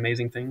some pretty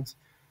amazing things.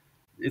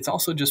 It's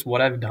also just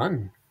what I've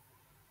done.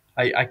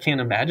 I can't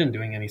imagine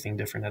doing anything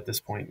different at this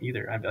point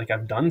either.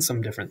 I've done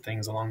some different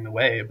things along the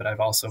way, but I've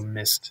also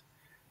missed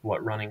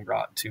what running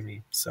brought to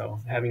me. So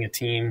having a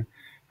team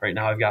right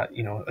now, I've got,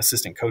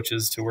 assistant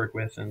coaches to work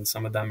with, and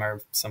some of them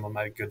are some of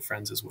my good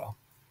friends as well.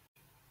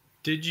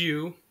 Did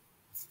you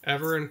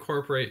ever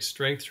incorporate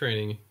strength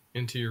training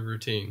into your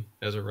routine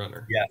as a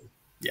runner?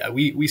 Yeah.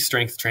 We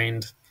strength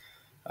trained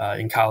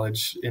in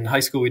college. In high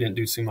school, we didn't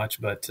do too much,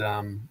 but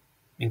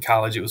in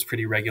college, it was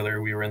pretty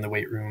regular. We were in the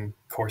weight room,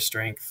 core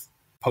strength.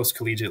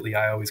 Post-collegiately,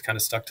 I always kind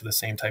of stuck to the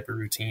same type of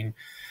routine.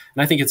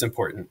 And I think it's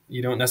important.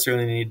 You don't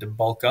necessarily need to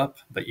bulk up,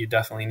 but you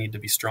definitely need to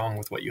be strong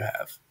with what you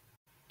have.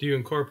 Do you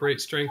incorporate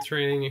strength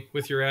training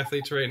with your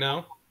athletes right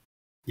now?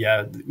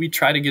 Yeah, we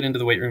try to get into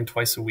the weight room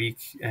twice a week,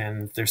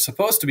 and they're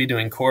supposed to be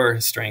doing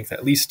core strength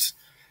at least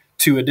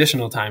 2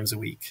 additional times a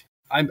week.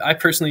 I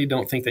personally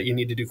don't think that you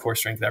need to do core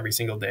strength every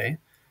single day.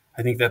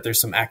 I think that there's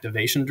some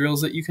activation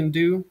drills that you can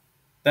do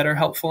that are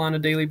helpful on a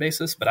daily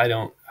basis, but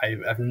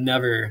I've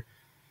never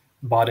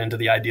bought into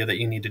the idea that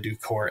you need to do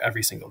core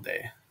every single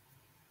day.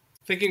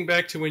 Thinking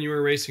back to when you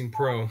were racing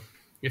pro,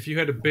 if you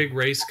had a big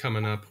race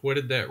coming up, what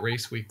did that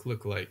race week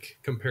look like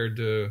compared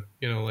to,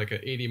 like an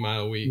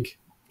 80-mile week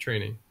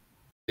training?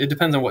 It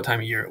depends on what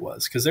time of year it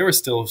was, because there were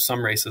still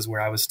some races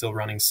where I was still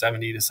running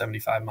 70 to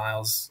 75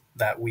 miles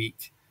that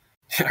week.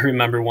 I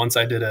remember once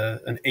I did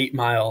an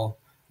 8-mile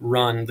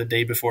run the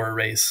day before a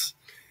race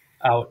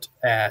out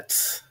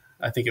at,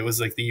 I think it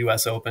was like the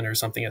US Open or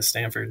something at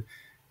Stanford.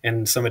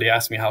 And somebody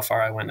asked me how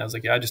far I went. And I was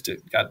like, yeah, I just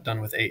got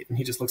done with 8. And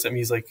he just looks at me.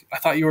 He's like, I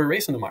thought you were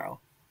racing tomorrow.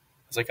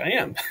 I was like, I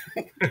am.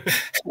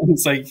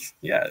 It's like,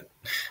 yeah.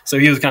 So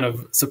he was kind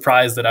of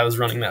surprised that I was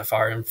running that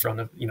far in front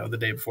of, the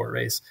day before a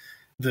race.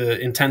 The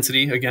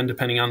intensity, again,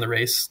 depending on the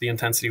race, the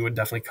intensity would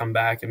definitely come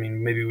back. I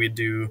mean, maybe we'd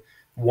do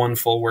one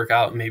full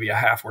workout, maybe a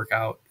half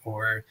workout,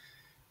 or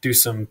do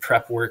some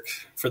prep work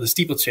for the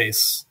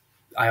steeplechase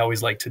I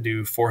always like to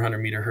do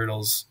 400-meter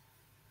hurdles,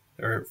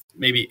 or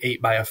maybe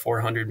 8 by a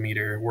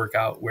 400-meter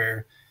workout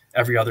where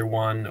every other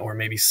one or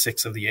maybe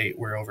 6 of the 8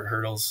 were over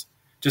hurdles,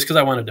 just because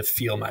I wanted to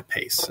feel my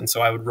pace. And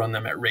so I would run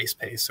them at race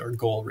pace or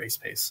goal race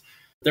pace.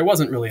 There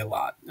wasn't really a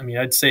lot. I mean,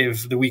 I'd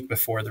save the week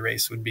before the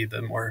race would be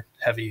the more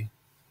heavy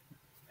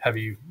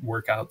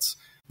workouts,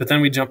 but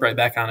then we jump right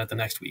back on it the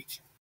next week.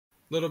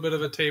 A little bit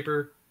of a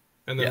taper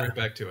and then right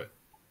back to it.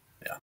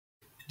 Yeah.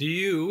 Do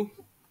you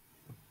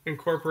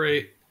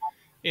incorporate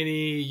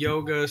any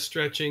yoga,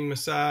 stretching,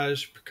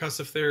 massage,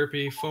 percussive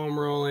therapy, foam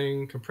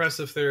rolling,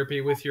 compressive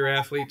therapy with your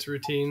athletes'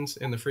 routines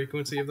and the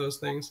frequency of those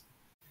things?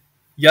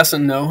 Yes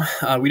and no.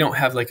 We don't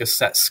have like a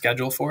set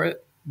schedule for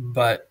it,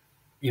 but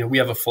we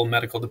have a full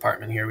medical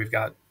department here. We've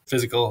got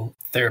physical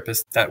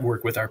therapists that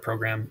work with our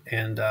program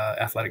and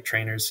athletic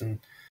trainers. And,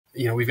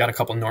 we've got a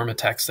couple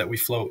Normatechs that we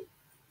float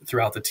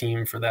throughout the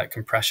team for that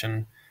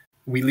compression.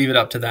 We leave it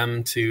up to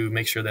them to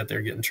make sure that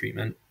they're getting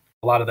treatment.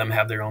 A lot of them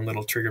have their own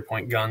little trigger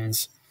point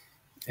guns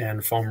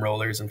and foam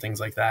rollers and things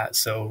like that.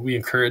 So we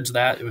encourage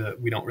that.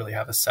 We don't really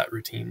have a set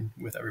routine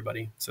with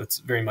everybody. So it's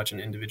very much an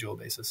individual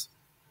basis.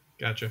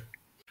 Gotcha.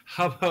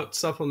 How about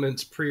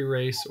supplements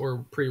pre-race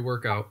or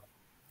pre-workout?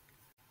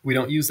 We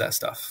don't use that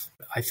stuff.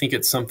 I think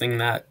it's something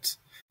that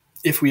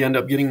if we end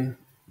up getting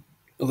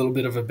a little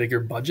bit of a bigger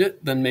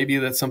budget, then maybe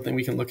that's something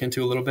we can look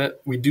into a little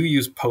bit. We do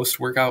use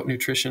post-workout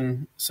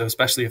nutrition. So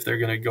especially if they're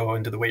going to go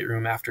into the weight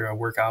room after a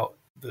workout,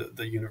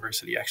 the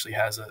university actually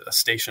has a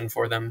station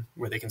for them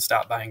where they can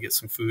stop by and get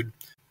some food.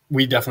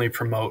 We definitely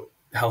promote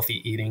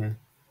healthy eating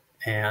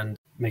and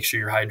make sure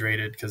you're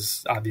hydrated,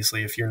 because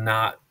obviously if you're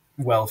not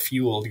well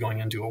fueled going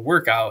into a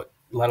workout,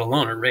 let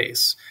alone a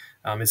race,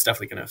 it's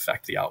definitely going to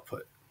affect the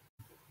output.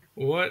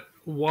 What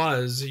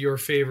was your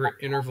favorite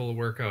interval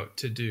workout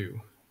to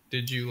do?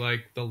 Did you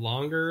like the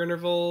longer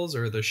intervals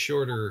or the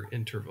shorter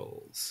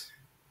intervals?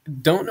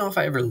 Don't know if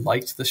I ever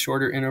liked the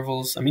shorter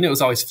intervals. I mean, it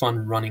was always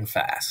fun running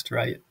fast,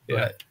 right? Yeah.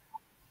 But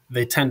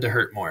they tend to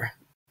hurt more.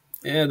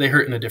 Yeah, they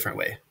hurt in a different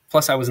way.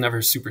 Plus, I was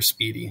never super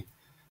speedy.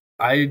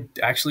 I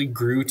actually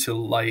grew to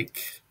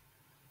like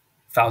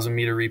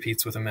 1,000-meter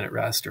repeats with a minute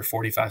rest or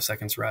 45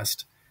 seconds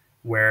rest,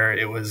 where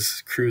it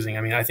was cruising.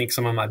 I mean, I think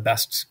some of my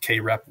best K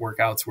rep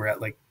workouts were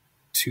at like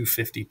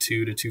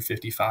 252 to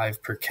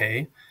 255 per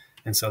K.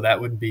 And so that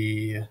would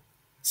be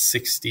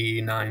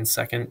 69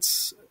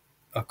 seconds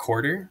a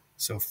quarter.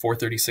 So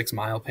 436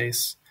 mile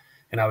pace.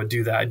 And I would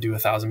do that. I'd do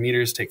 1,000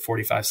 meters, take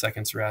 45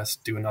 seconds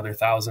rest, do another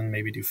 1,000,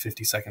 maybe do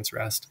 50 seconds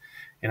rest.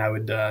 And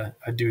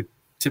I'd do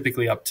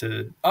typically up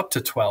to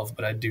 12,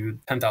 but I'd do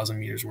 10,000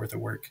 meters worth of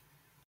work.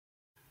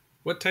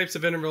 What types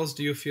of intervals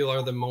do you feel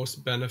are the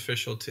most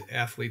beneficial to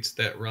athletes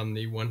that run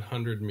the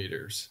 100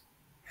 meters?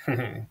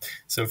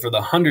 So for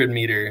the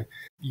 100-meter,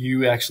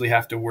 you actually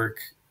have to work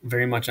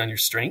very much on your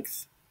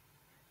strength,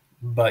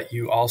 but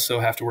you also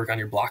have to work on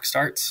your block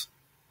starts.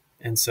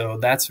 And so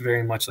that's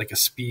very much like a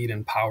speed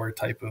and power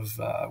type of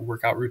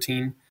workout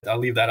routine. I'll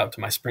leave that up to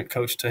my sprint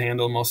coach to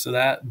handle most of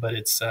that, but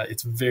it's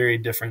very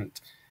different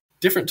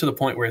to the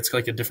point where it's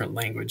like a different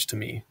language to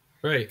me.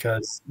 Right.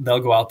 Because they'll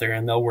go out there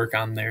and they'll work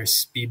on their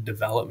speed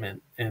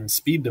development. And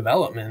speed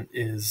development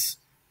is,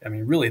 I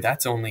mean, really,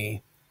 that's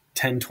only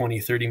 10, 20,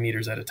 30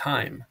 meters at a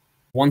time.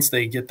 Once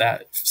they get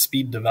that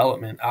speed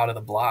development out of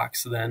the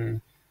blocks,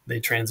 then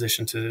they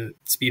transition to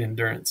speed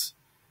endurance.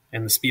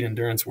 And the speed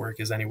endurance work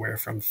is anywhere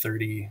from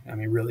 30. I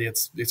mean, really,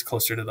 it's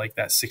closer to like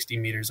that 60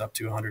 meters up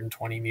to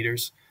 120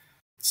 meters.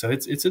 So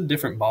it's a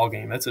different ball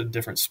game. That's a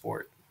different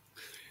sport.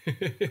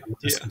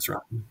 Distance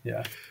run.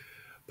 Yeah.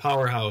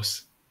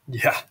 Powerhouse.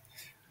 Yeah.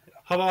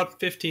 How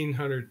about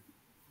 1,500?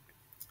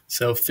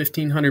 So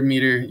 1,500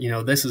 meter,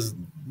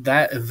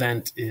 that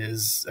event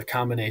is a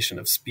combination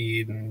of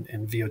speed and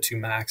VO2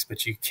 max,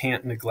 but you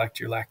can't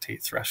neglect your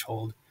lactate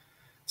threshold.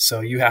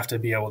 So you have to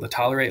be able to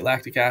tolerate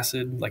lactic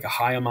acid, like a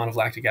high amount of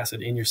lactic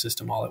acid in your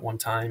system all at one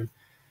time.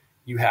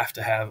 You have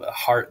to have a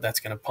heart that's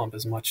going to pump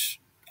as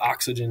much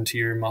oxygen to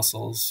your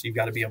muscles. You've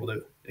got to be able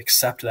to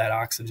accept that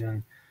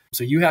oxygen.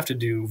 So you have to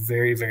do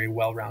very, very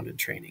well-rounded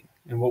training.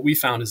 And what we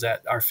found is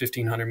that our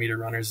 1,500 meter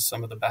runners,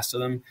 some of the best of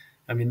them,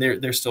 I mean,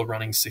 they're still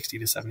running 60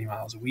 to 70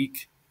 miles a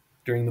week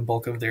during the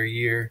bulk of their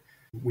year.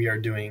 We are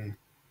doing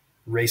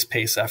race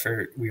pace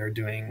effort. We are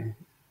doing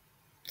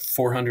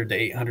 400 to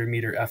 800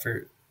 meter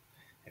effort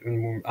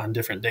on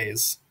different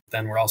days.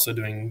 Then we're also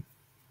doing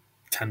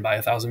 10 by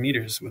 1,000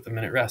 meters with a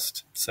minute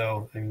rest.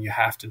 So I mean, you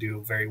have to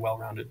do very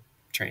well-rounded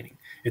training.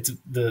 It's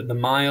the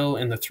mile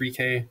and the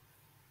 3K.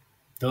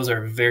 Those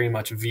are very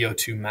much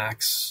VO2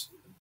 max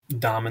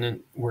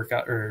dominant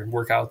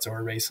workouts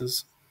or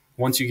races.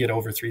 Once you get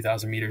over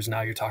 3,000 meters,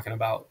 now you're talking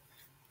about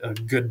a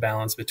good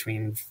balance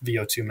between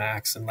VO2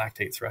 max and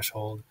lactate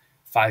threshold.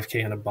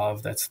 5K and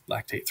above, that's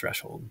lactate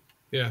threshold.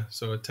 Yeah,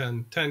 so a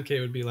 10K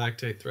would be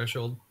lactate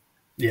threshold.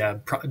 Yeah,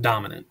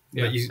 dominant.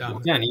 Yeah, but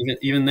dominant. Again,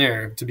 even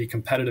there, to be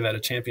competitive at a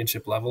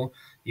championship level,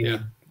 you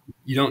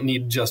don't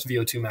need just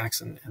VO2 max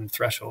and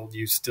threshold.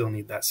 You still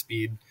need that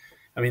speed.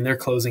 I mean, they're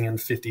closing in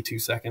 52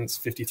 seconds,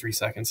 53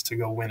 seconds to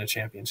go win a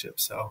championship.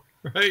 So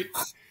right.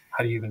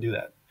 How do you even do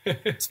that?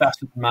 It's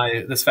faster than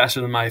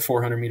my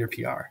 400-meter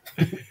PR.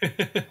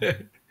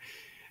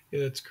 Yeah,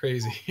 that's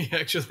crazy.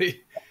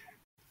 Actually,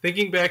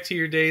 thinking back to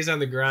your days on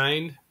the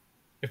grind,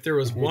 if there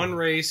was one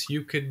race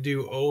you could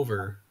do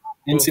over,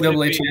 what would it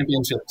NCAA be?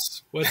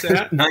 championships. What's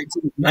that?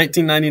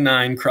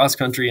 1999 cross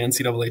country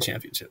NCAA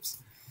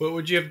championships. What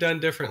would you have done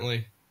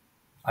differently?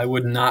 I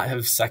would not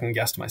have second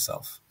guessed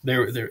myself.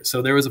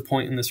 So there was a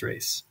point in this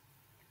race.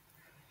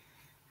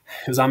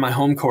 It was on my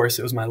home course.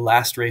 It was my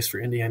last race for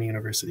Indiana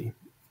University.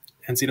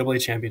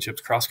 NCAA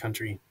championships, cross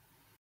country.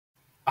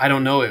 I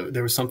don't know.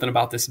 There was something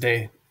about this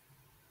day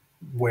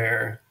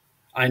where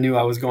I knew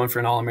I was going for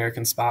an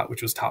All-American spot,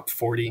 which was top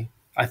 40.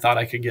 I thought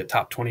I could get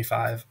top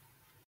 25.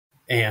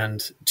 And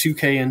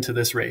 2K into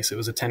this race, it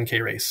was a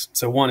 10K race.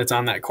 So one, it's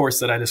on that course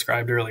that I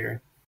described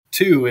earlier.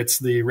 Two, it's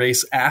the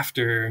race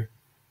after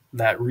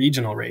that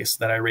regional race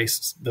that I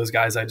raced those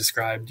guys I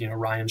described,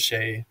 Ryan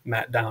Shea,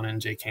 Matt Downen,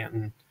 Jay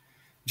Canton,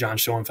 John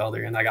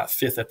Schoenfelder, and I got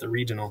 5th at the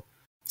regional.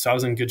 So I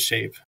was in good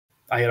shape.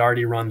 I had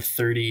already run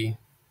 30.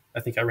 I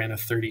think I ran a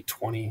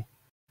 30-20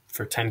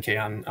 for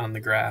 10K on the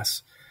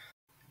grass.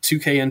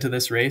 2K into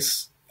this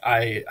race,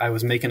 I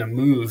was making a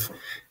move,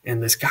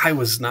 and this guy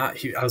was not.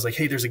 I was like,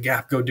 "Hey, there's a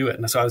gap. Go do it."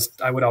 And so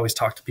I would always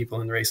talk to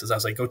people in races. I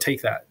was like, "Go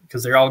take that,"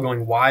 because they're all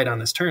going wide on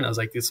this turn. I was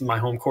like, "This is my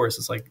home course."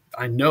 It's like,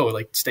 I know,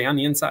 like, stay on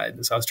the inside.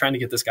 And so I was trying to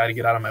get this guy to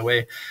get out of my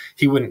way.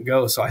 He wouldn't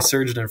go, so I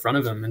surged in front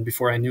of him, and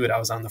before I knew it, I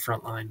was on the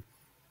front line.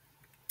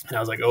 And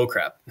I was like, "Oh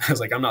crap!" I was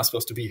like, "I'm not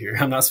supposed to be here.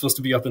 I'm not supposed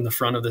to be up in the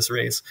front of this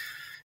race."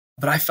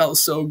 But I felt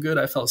so good.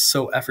 I felt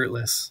so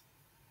effortless,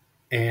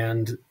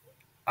 and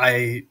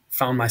I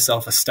found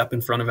myself a step in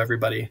front of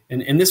everybody.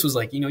 And this was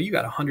like, you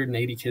got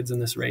 180 kids in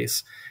this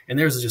race, and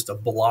there's just a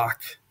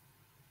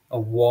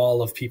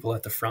wall of people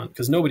at the front,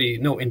 because no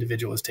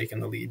individual has taken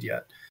the lead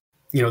yet.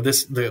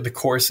 The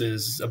course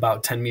is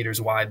about 10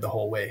 meters wide the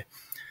whole way.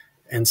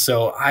 And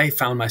so I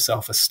found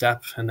myself a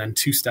step and then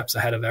 2 steps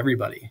ahead of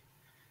everybody.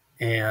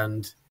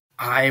 And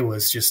I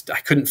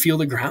couldn't feel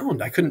the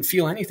ground. I couldn't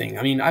feel anything.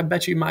 I mean, I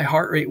bet you my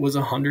heart rate was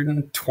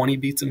 120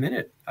 beats a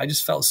minute. I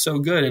just felt so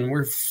good. And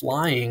we're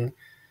flying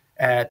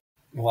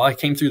I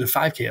came through the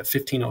 5K at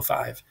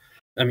 15:05.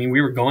 I mean,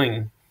 we were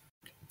going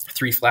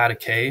 3 flat a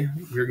K.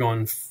 We were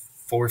going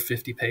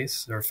 450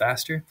 pace or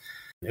faster.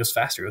 It was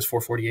faster. It was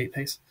 448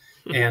 pace.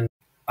 And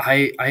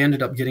I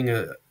ended up getting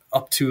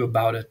up to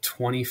about a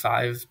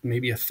 25,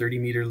 maybe a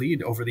 30-meter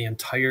lead over the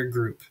entire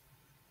group,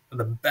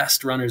 the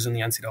best runners in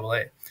the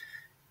NCAA.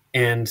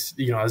 And,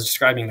 I was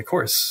describing the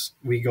course.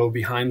 We go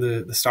behind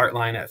the start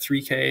line at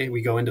 3K.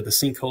 We go into the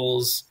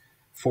sinkholes,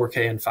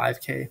 4K and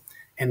 5K.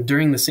 And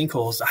during the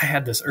sinkholes, I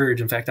had this urge.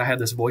 In fact, I had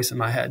this voice in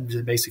my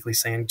head basically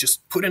saying,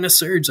 just put in a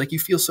surge. Like, you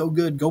feel so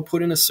good. Go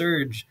put in a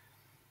surge.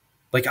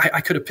 Like,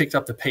 I could have picked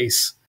up the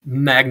pace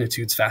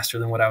magnitudes faster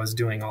than what I was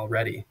doing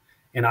already.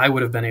 And I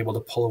would have been able to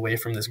pull away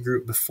from this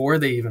group before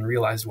they even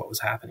realized what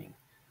was happening.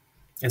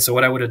 And so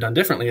what I would have done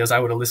differently is I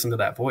would have listened to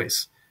that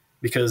voice,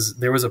 because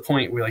there was a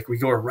point where, like, we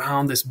go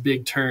around this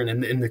big turn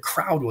and the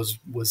crowd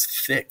was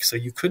thick. So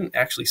you couldn't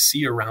actually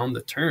see around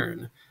the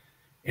turn.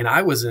 And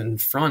I was in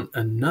front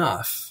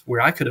enough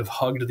where I could have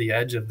hugged the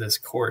edge of this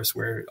course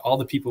where all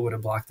the people would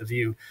have blocked the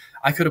view.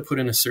 I could have put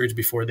in a surge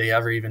before they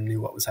ever even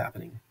knew what was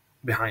happening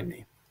behind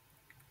me.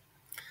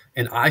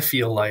 And I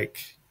feel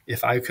like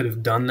if I could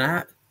have done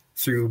that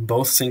through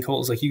both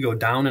sinkholes, like, you go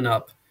down and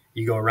up,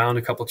 you go around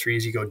a couple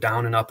trees, you go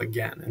down and up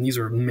again. And these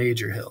were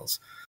major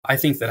hills. I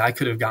think that I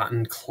could have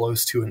gotten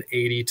close to an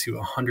 80 to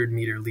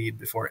 100-meter lead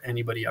before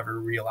anybody ever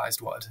realized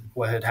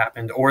what had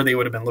happened. Or they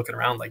would have been looking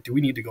around like, do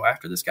we need to go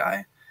after this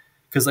guy?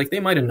 Because, like, they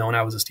might have known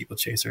I was a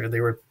steeplechaser.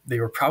 They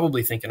were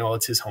probably thinking, oh,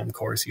 it's his home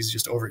course. He's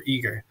just over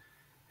eager.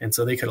 And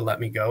so they could have let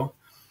me go.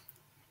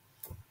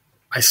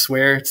 I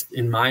swear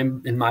in my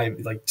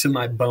like, to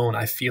my bone,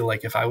 I feel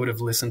like if I would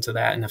have listened to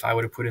that and if I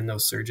would have put in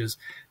those surges,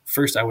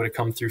 first I would have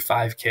come through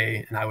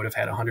 5K and I would have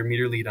had a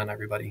 100-meter lead on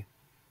everybody.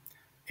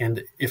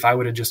 And if I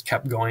would have just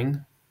kept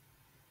going,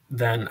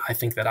 then I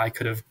think that I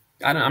could have,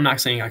 I'm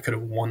not saying I could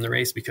have won the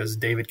race, because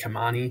David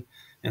Kamani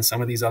and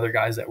some of these other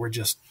guys that were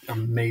just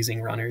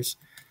amazing runners,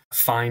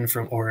 Fine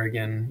from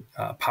Oregon,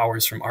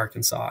 Powers from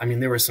Arkansas. I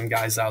mean, there were some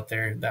guys out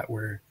there that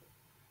were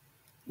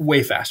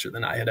way faster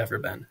than I had ever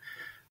been.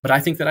 But I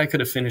think that I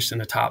could have finished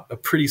in a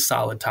pretty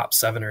solid top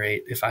 7 or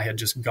 8 if I had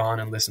just gone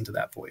and listened to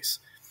that voice.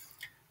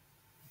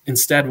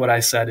 Instead, what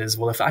I said is,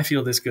 well, if I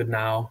feel this good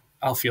now,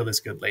 I'll feel this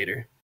good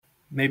later.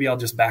 Maybe I'll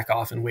just back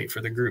off and wait for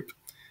the group.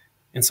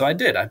 And so I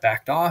did. I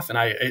backed off, and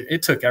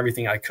it took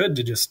everything I could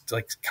to just,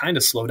 like, kind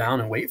of slow down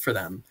and wait for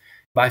them.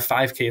 By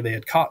 5K, they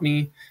had caught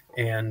me,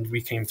 and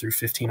we came through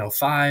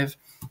 15:05.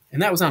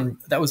 And that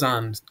was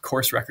on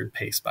course record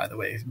pace, by the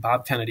way.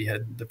 Bob Kennedy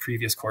had the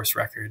previous course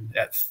record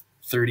at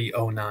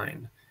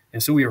 30:09.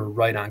 And so we were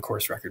right on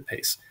course record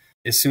pace.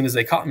 As soon as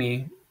they caught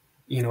me,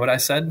 you know what I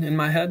said in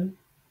my head?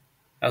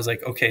 I was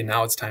like, okay,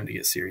 now it's time to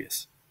get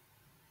serious.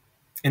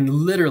 And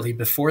literally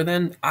before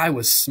then, I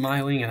was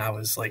smiling and I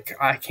was like,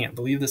 I can't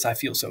believe this. I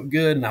feel so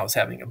good. And I was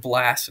having a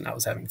blast and I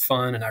was having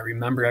fun and I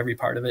remember every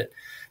part of it.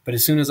 But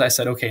as soon as I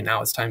said, okay,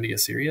 now it's time to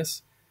get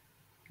serious,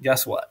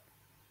 guess what?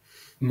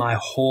 my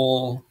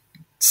whole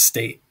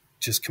state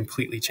just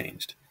completely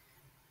changed.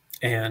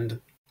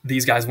 And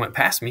these guys went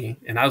past me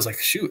and I was like,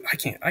 shoot,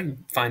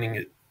 I'm finding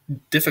it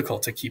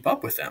difficult to keep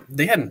up with them.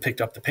 They hadn't picked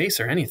up the pace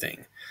or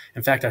anything.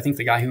 In fact, I think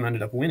the guy who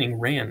ended up winning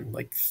ran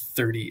like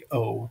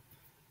 30:09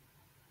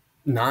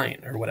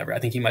 or whatever. I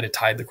think he might have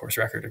tied the course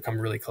record or come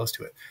really close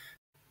to it.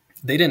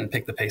 They didn't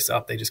pick the pace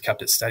up. They just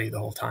kept it steady the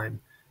whole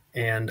time.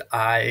 And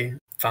I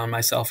found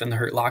myself in the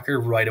hurt locker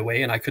right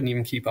away, and I couldn't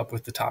even keep up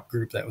with the top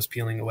group that was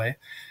peeling away.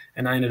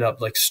 And I ended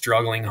up like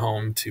struggling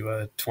home to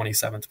a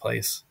 27th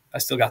place. I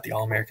still got the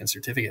All-American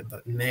certificate,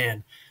 but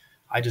man,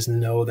 I just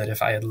know that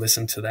if I had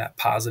listened to that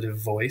positive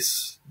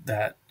voice,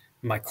 that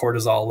my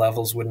cortisol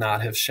levels would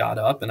not have shot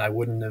up, and I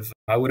would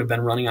have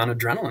been running on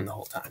adrenaline the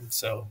whole time.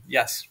 So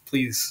yes,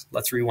 please,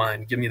 let's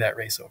rewind. Give me that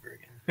race over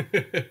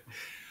again.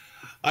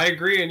 I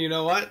agree. And you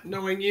know what?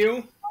 Knowing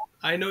you,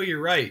 I know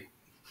you're right.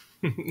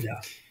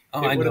 Yeah.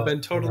 It would have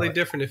been totally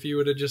different if you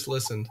would have just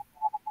listened.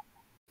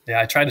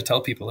 Yeah. I try to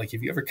tell people, like,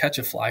 if you ever catch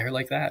a flyer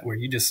like that, where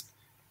you're just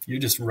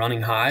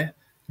running high,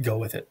 go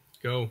with it.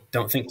 Go.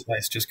 Don't think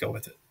twice. Just go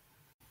with it.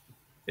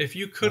 If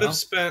you could have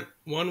spent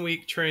 1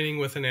 week training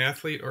with an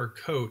athlete or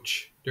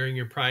coach during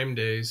your prime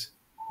days,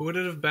 who would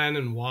it have been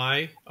and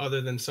why,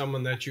 other than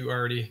someone that you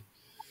already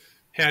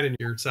had in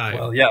your side?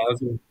 Well, yeah,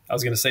 I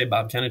was going to say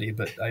Bob Kennedy,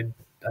 but I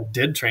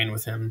did train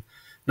with him,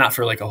 not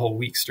for like a whole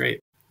week straight.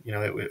 You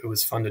know, it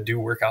was fun to do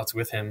workouts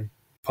with him.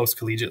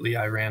 Post-collegiately,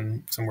 I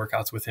ran some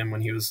workouts with him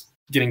when he was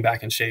getting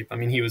back in shape. I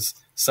mean, he was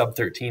sub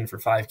 13 for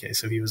 5K,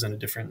 so he was in a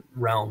different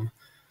realm.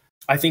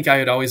 I think I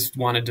had always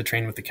wanted to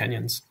train with the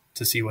Kenyans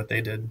to see what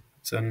they did.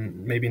 So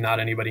maybe not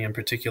anybody in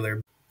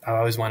particular. I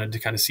always wanted to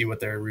kind of see what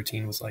their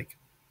routine was like.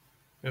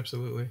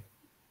 Absolutely.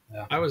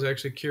 Yeah. I was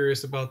actually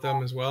curious about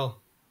them as well.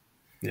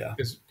 Yeah.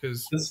 Because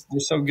they're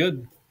so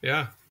good.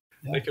 Yeah.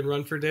 They can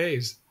run for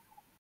days.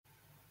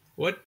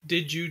 What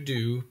did you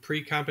do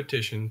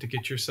pre-competition to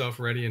get yourself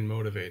ready and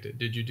motivated?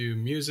 Did you do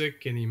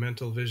music, any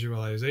mental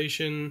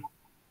visualization,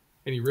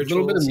 any rituals? A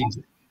little bit of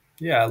music.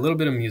 Yeah, a little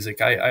bit of music.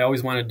 I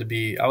always wanted to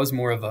be, I was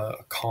more of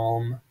a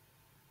calm,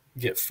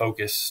 get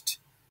focused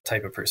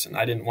type of person.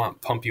 I didn't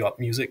want pump you up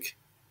music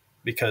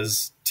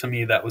because to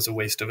me that was a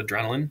waste of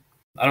adrenaline.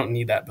 I don't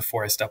need that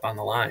before I step on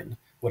the line.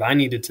 What I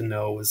needed to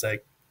know was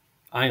like,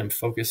 I am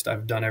focused,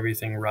 I've done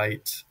everything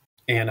right,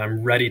 and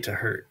I'm ready to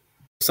hurt.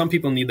 Some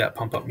people need that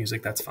pump up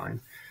music, that's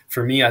fine.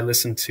 For me, I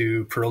listened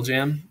to Pearl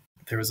Jam.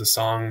 There was a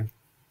song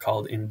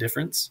called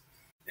Indifference,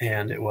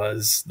 and it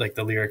was like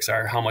the lyrics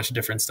are, how much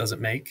difference does it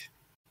make?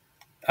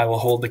 I will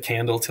hold the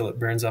candle till it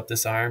burns up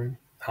this arm.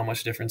 How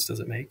much difference does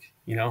it make?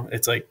 You know,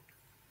 it's like,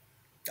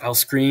 I'll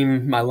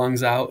scream my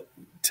lungs out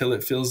till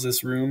it fills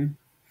this room.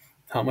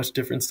 How much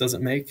difference does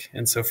it make?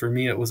 And so for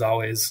me, it was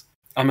always,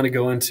 I'm going to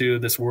go into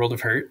this world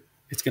of hurt.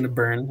 It's going to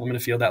burn. I'm going to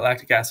feel that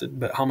lactic acid,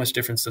 but how much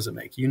difference does it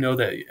make? You know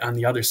that on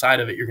the other side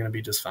of it, you're going to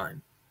be just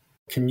fine.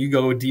 Can you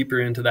go deeper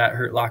into that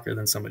hurt locker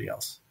than somebody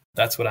else?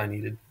 That's what I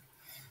needed.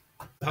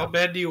 How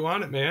bad do you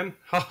want it, man?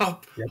 How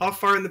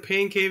far in the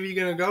pain cave are you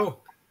going to go?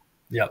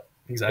 Yep,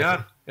 exactly.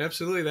 Yeah,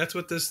 absolutely. That's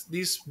what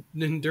these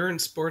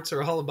endurance sports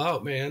are all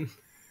about, man.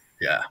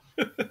 Yeah.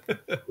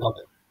 Love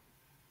it.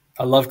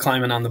 I love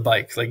climbing on the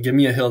bike. Like, give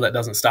me a hill that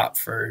doesn't stop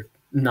for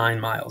 9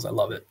 miles. I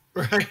love it.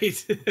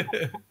 Right.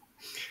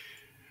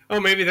 Oh,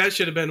 maybe that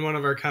should have been one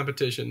of our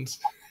competitions.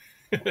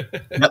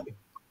 Yep.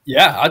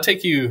 Yeah,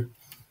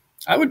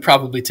 I would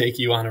probably take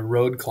you on a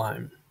road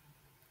climb.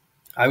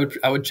 I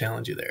would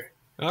challenge you there.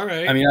 All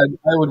right. I mean,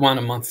 I would want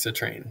a month to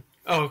train.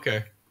 Oh,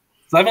 okay.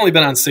 So I've only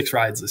been on 6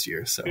 rides this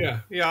year. So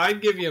yeah,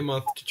 I'd give you a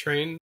month to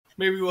train.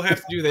 Maybe we'll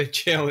have to do that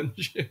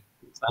challenge.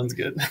 Sounds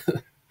good.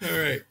 All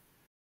right.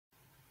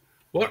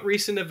 What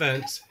recent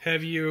events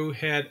have you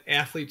had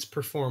athletes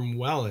perform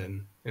well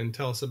in? And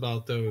tell us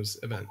about those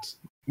events.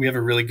 We have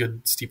a really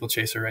good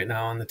steeplechaser right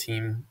now on the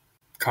team.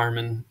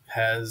 Carmen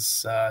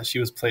has, she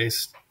was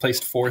placed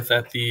 4th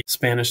at the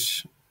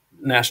Spanish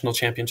National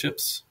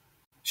Championships.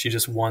 She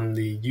just won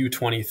the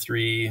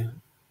U23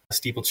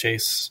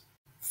 steeplechase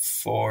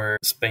for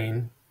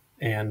Spain.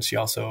 And she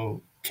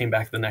also came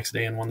back the next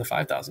day and won the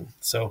 5,000.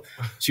 So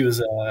she was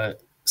a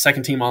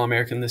second team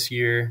All-American this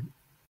year.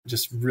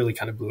 Just really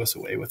kind of blew us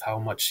away with how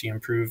much she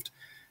improved.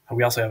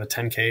 We also have a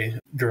 10K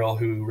girl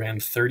who ran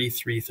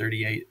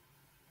 33:38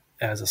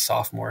 as a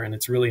sophomore, and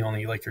it's really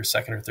only like her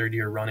second or third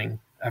year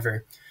running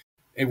ever.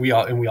 And we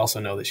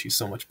also know that she's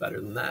so much better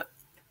than that.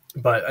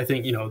 But I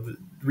think, the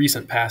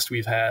recent past,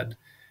 we've had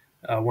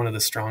one of the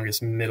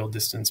strongest middle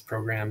distance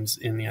programs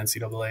in the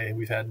NCAA.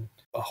 We've had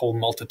a whole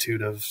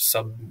multitude of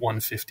sub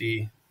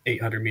 150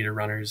 800 meter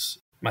runners.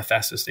 My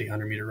fastest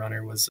 800 meter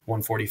runner was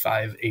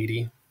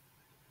 1:45:80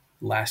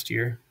 last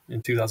year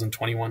in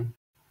 2021.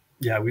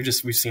 Yeah, we've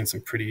seen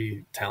some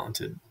pretty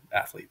talented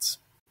athletes.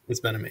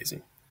 It's been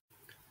amazing.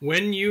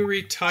 When you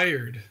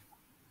retired,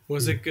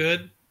 was it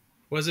good?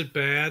 Was it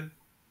bad?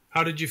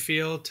 How did you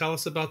feel? Tell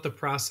us about the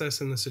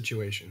process and the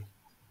situation.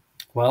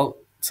 Well,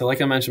 so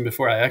like I mentioned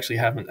before, I actually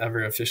haven't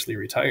ever officially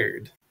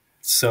retired.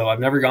 So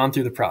I've never gone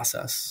through the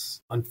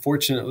process.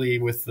 Unfortunately,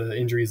 with the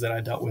injuries that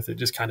I dealt with, it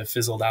just kind of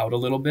fizzled out a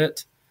little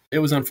bit. It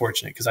was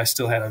unfortunate because I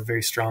still had a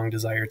very strong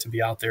desire to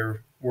be out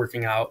there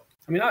working out.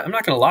 I mean, I'm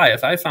not going to lie.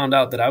 If I found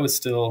out that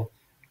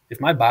if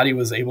my body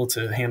was able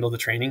to handle the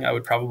training, I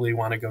would probably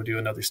want to go do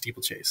another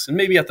steeplechase, and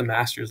maybe at the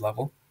master's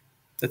level.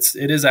 It's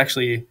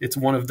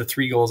one of the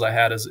 3 goals I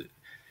had as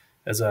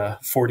a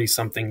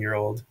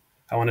 40-something-year-old.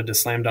 I wanted to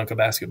slam dunk a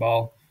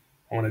basketball.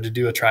 I wanted to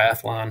do a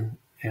triathlon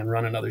and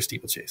run another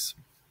steeplechase.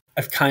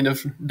 I've kind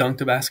of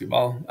dunked a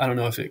basketball. I don't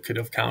know if it could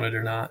have counted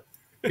or not.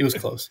 It was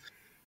close.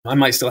 I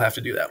might still have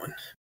to do that one.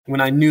 When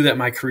I knew that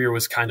my career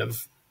was kind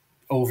of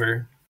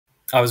over,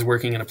 I was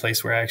working in a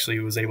place where I actually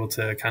was able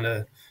to kind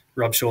of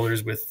rub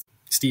shoulders with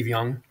Steve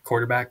Young,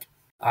 quarterback.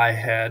 I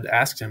had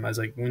asked him, I was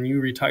like, when you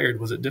retired,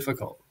 was it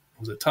difficult?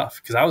 Was it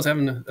tough? Because I was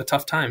having a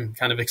tough time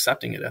kind of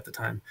accepting it at the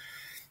time.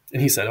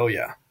 And he said, oh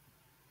yeah.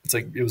 It's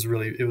like, it was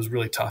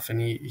really tough.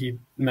 And he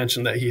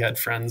mentioned that he had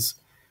friends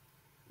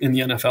in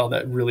the NFL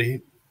that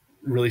really,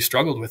 really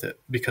struggled with it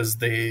because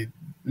they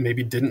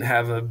maybe didn't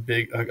have a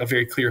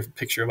very clear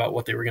picture about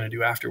what they were going to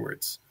do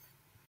afterwards.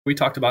 We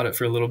talked about it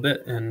for a little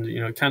bit, and,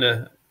 it kind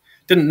of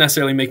didn't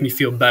necessarily make me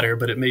feel better,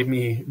 but it made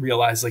me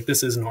realize, like,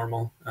 this is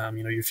normal.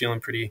 You're feeling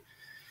pretty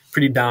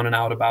down and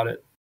out about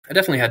it. I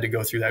definitely had to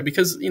go through that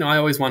because, I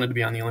always wanted to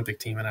be on the Olympic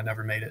team and I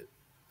never made it.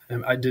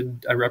 And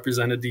I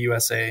represented the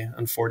USA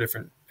on 4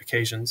 different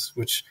occasions,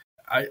 which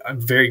I'm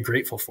very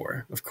grateful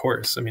for, of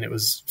course. I mean, it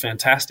was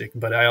fantastic,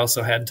 but I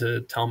also had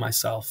to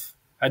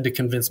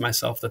convince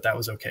myself that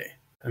was okay.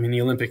 I mean, the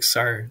Olympics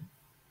are,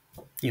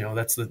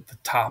 that's the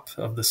top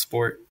of the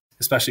sport,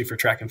 especially for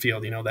track and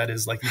field. That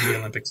is like the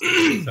Olympics.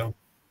 So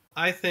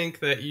I think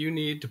that you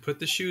need to put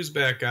the shoes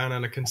back on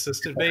a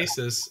consistent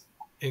basis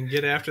and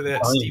get after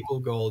that steeple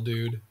goal,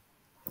 dude.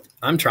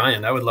 I'm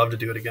trying. I would love to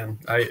do it again.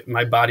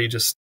 My body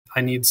I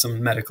need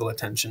some medical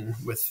attention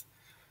with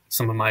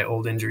some of my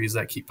old injuries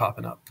that keep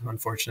popping up,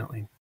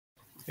 unfortunately.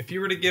 If you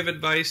were to give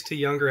advice to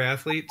younger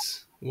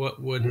athletes, what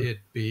would it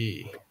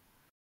be?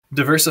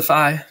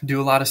 Diversify,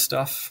 do a lot of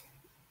stuff.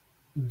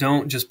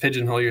 Don't just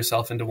pigeonhole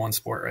yourself into one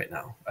sport right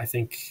now. I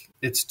think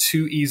it's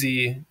too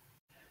easy.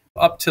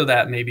 Up to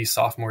that maybe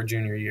sophomore,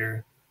 junior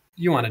year,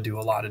 you want to do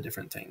a lot of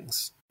different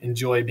things.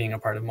 Enjoy being a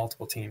part of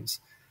multiple teams.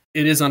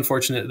 It is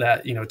unfortunate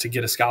that, to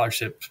get a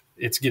scholarship,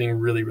 it's getting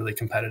really, really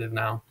competitive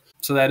now.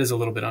 So that is a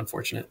little bit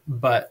unfortunate,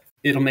 but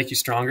it'll make you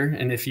stronger.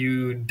 And if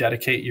you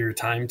dedicate your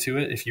time to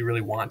it, if you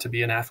really want to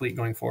be an athlete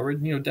going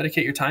forward,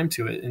 dedicate your time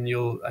to it, and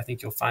I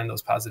think you'll find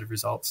those positive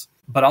results.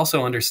 But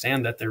also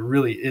understand that there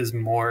really is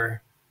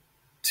more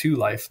to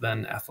life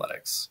than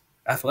athletics.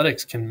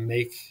 Athletics can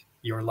make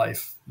your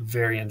life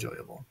very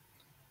enjoyable.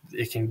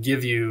 It can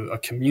give you a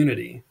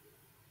community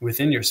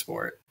within your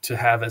sport to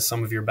have as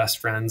some of your best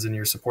friends in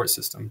your support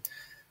system.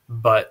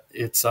 But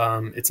it's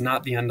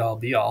not the end all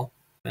be all.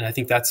 And I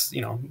think that's,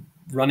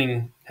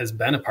 running has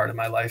been a part of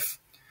my life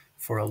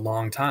for a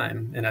long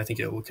time, and I think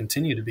it will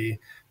continue to be.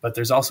 But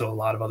there's also a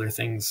lot of other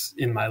things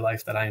in my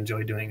life that I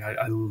enjoy doing.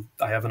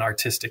 I have an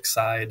artistic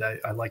side.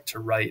 I like to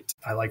write.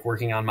 I like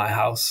working on my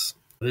house.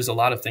 There's a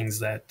lot of things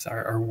that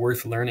are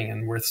worth learning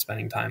and worth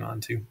spending time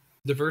on too.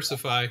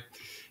 Diversify.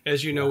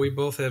 As you know, we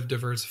both have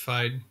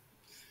diversified.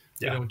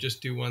 Yeah. We don't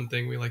just do one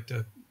thing. We like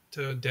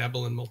to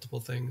dabble in multiple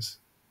things.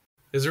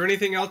 Is there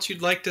anything else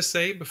you'd like to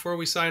say before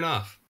we sign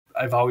off?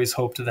 I've always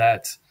hoped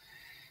that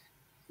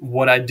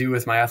what I do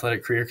with my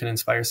athletic career can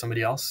inspire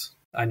somebody else.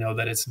 I know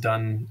that it's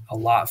done a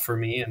lot for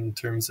me in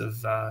terms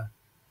of,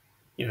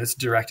 it's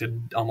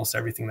directed almost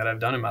everything that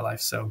I've done in my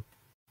life. So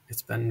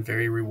it's been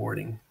very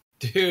rewarding.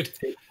 Dude.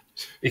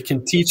 It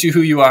can teach you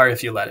who you are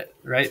if you let it,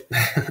 right?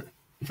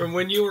 From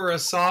when you were a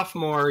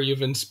sophomore,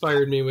 you've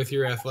inspired me with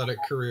your athletic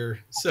career.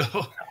 So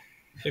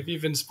if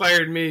you've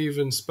inspired me, you've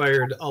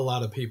inspired a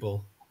lot of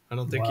people. I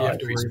don't think you have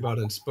to worry about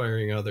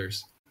inspiring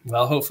others.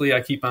 Well, hopefully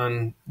I keep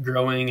on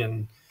growing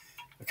and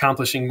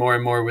accomplishing more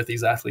and more with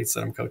these athletes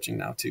that I'm coaching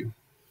now too.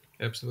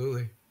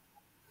 Absolutely.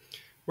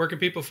 Where can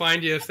people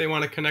find you if they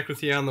want to connect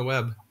with you on the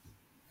web?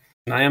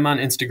 And I am on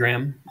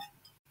Instagram.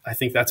 I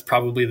think that's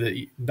probably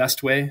the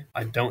best way.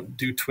 I don't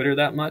do Twitter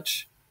that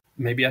much.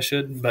 Maybe I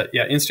should, but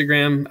yeah,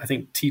 Instagram, I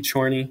think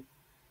Chorny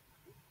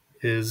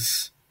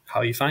is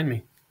how you find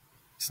me.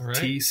 All right.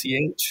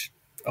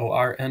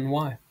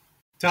 TCHORNY.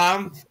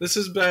 Tom, this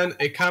has been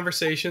a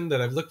conversation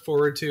that I've looked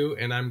forward to,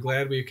 and I'm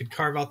glad we could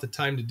carve out the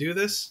time to do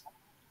this.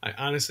 I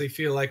honestly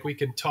feel like we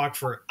could talk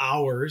for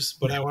hours,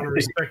 but I want to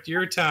respect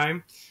your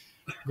time.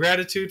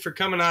 Gratitude for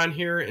coming on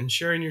here and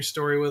sharing your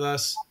story with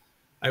us.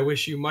 I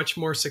wish you much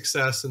more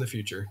success in the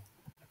future.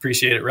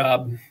 Appreciate it,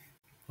 Rob.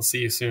 I'll see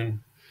you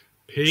soon.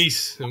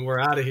 Peace, and we're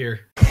out of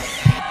here.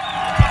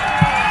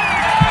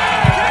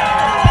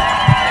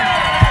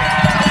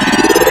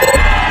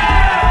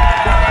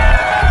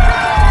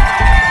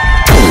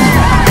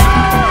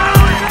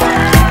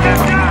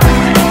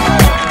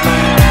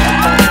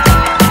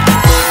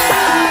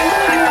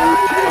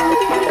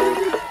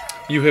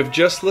 You have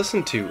just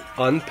listened to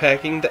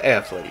Unpacking the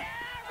Athlete.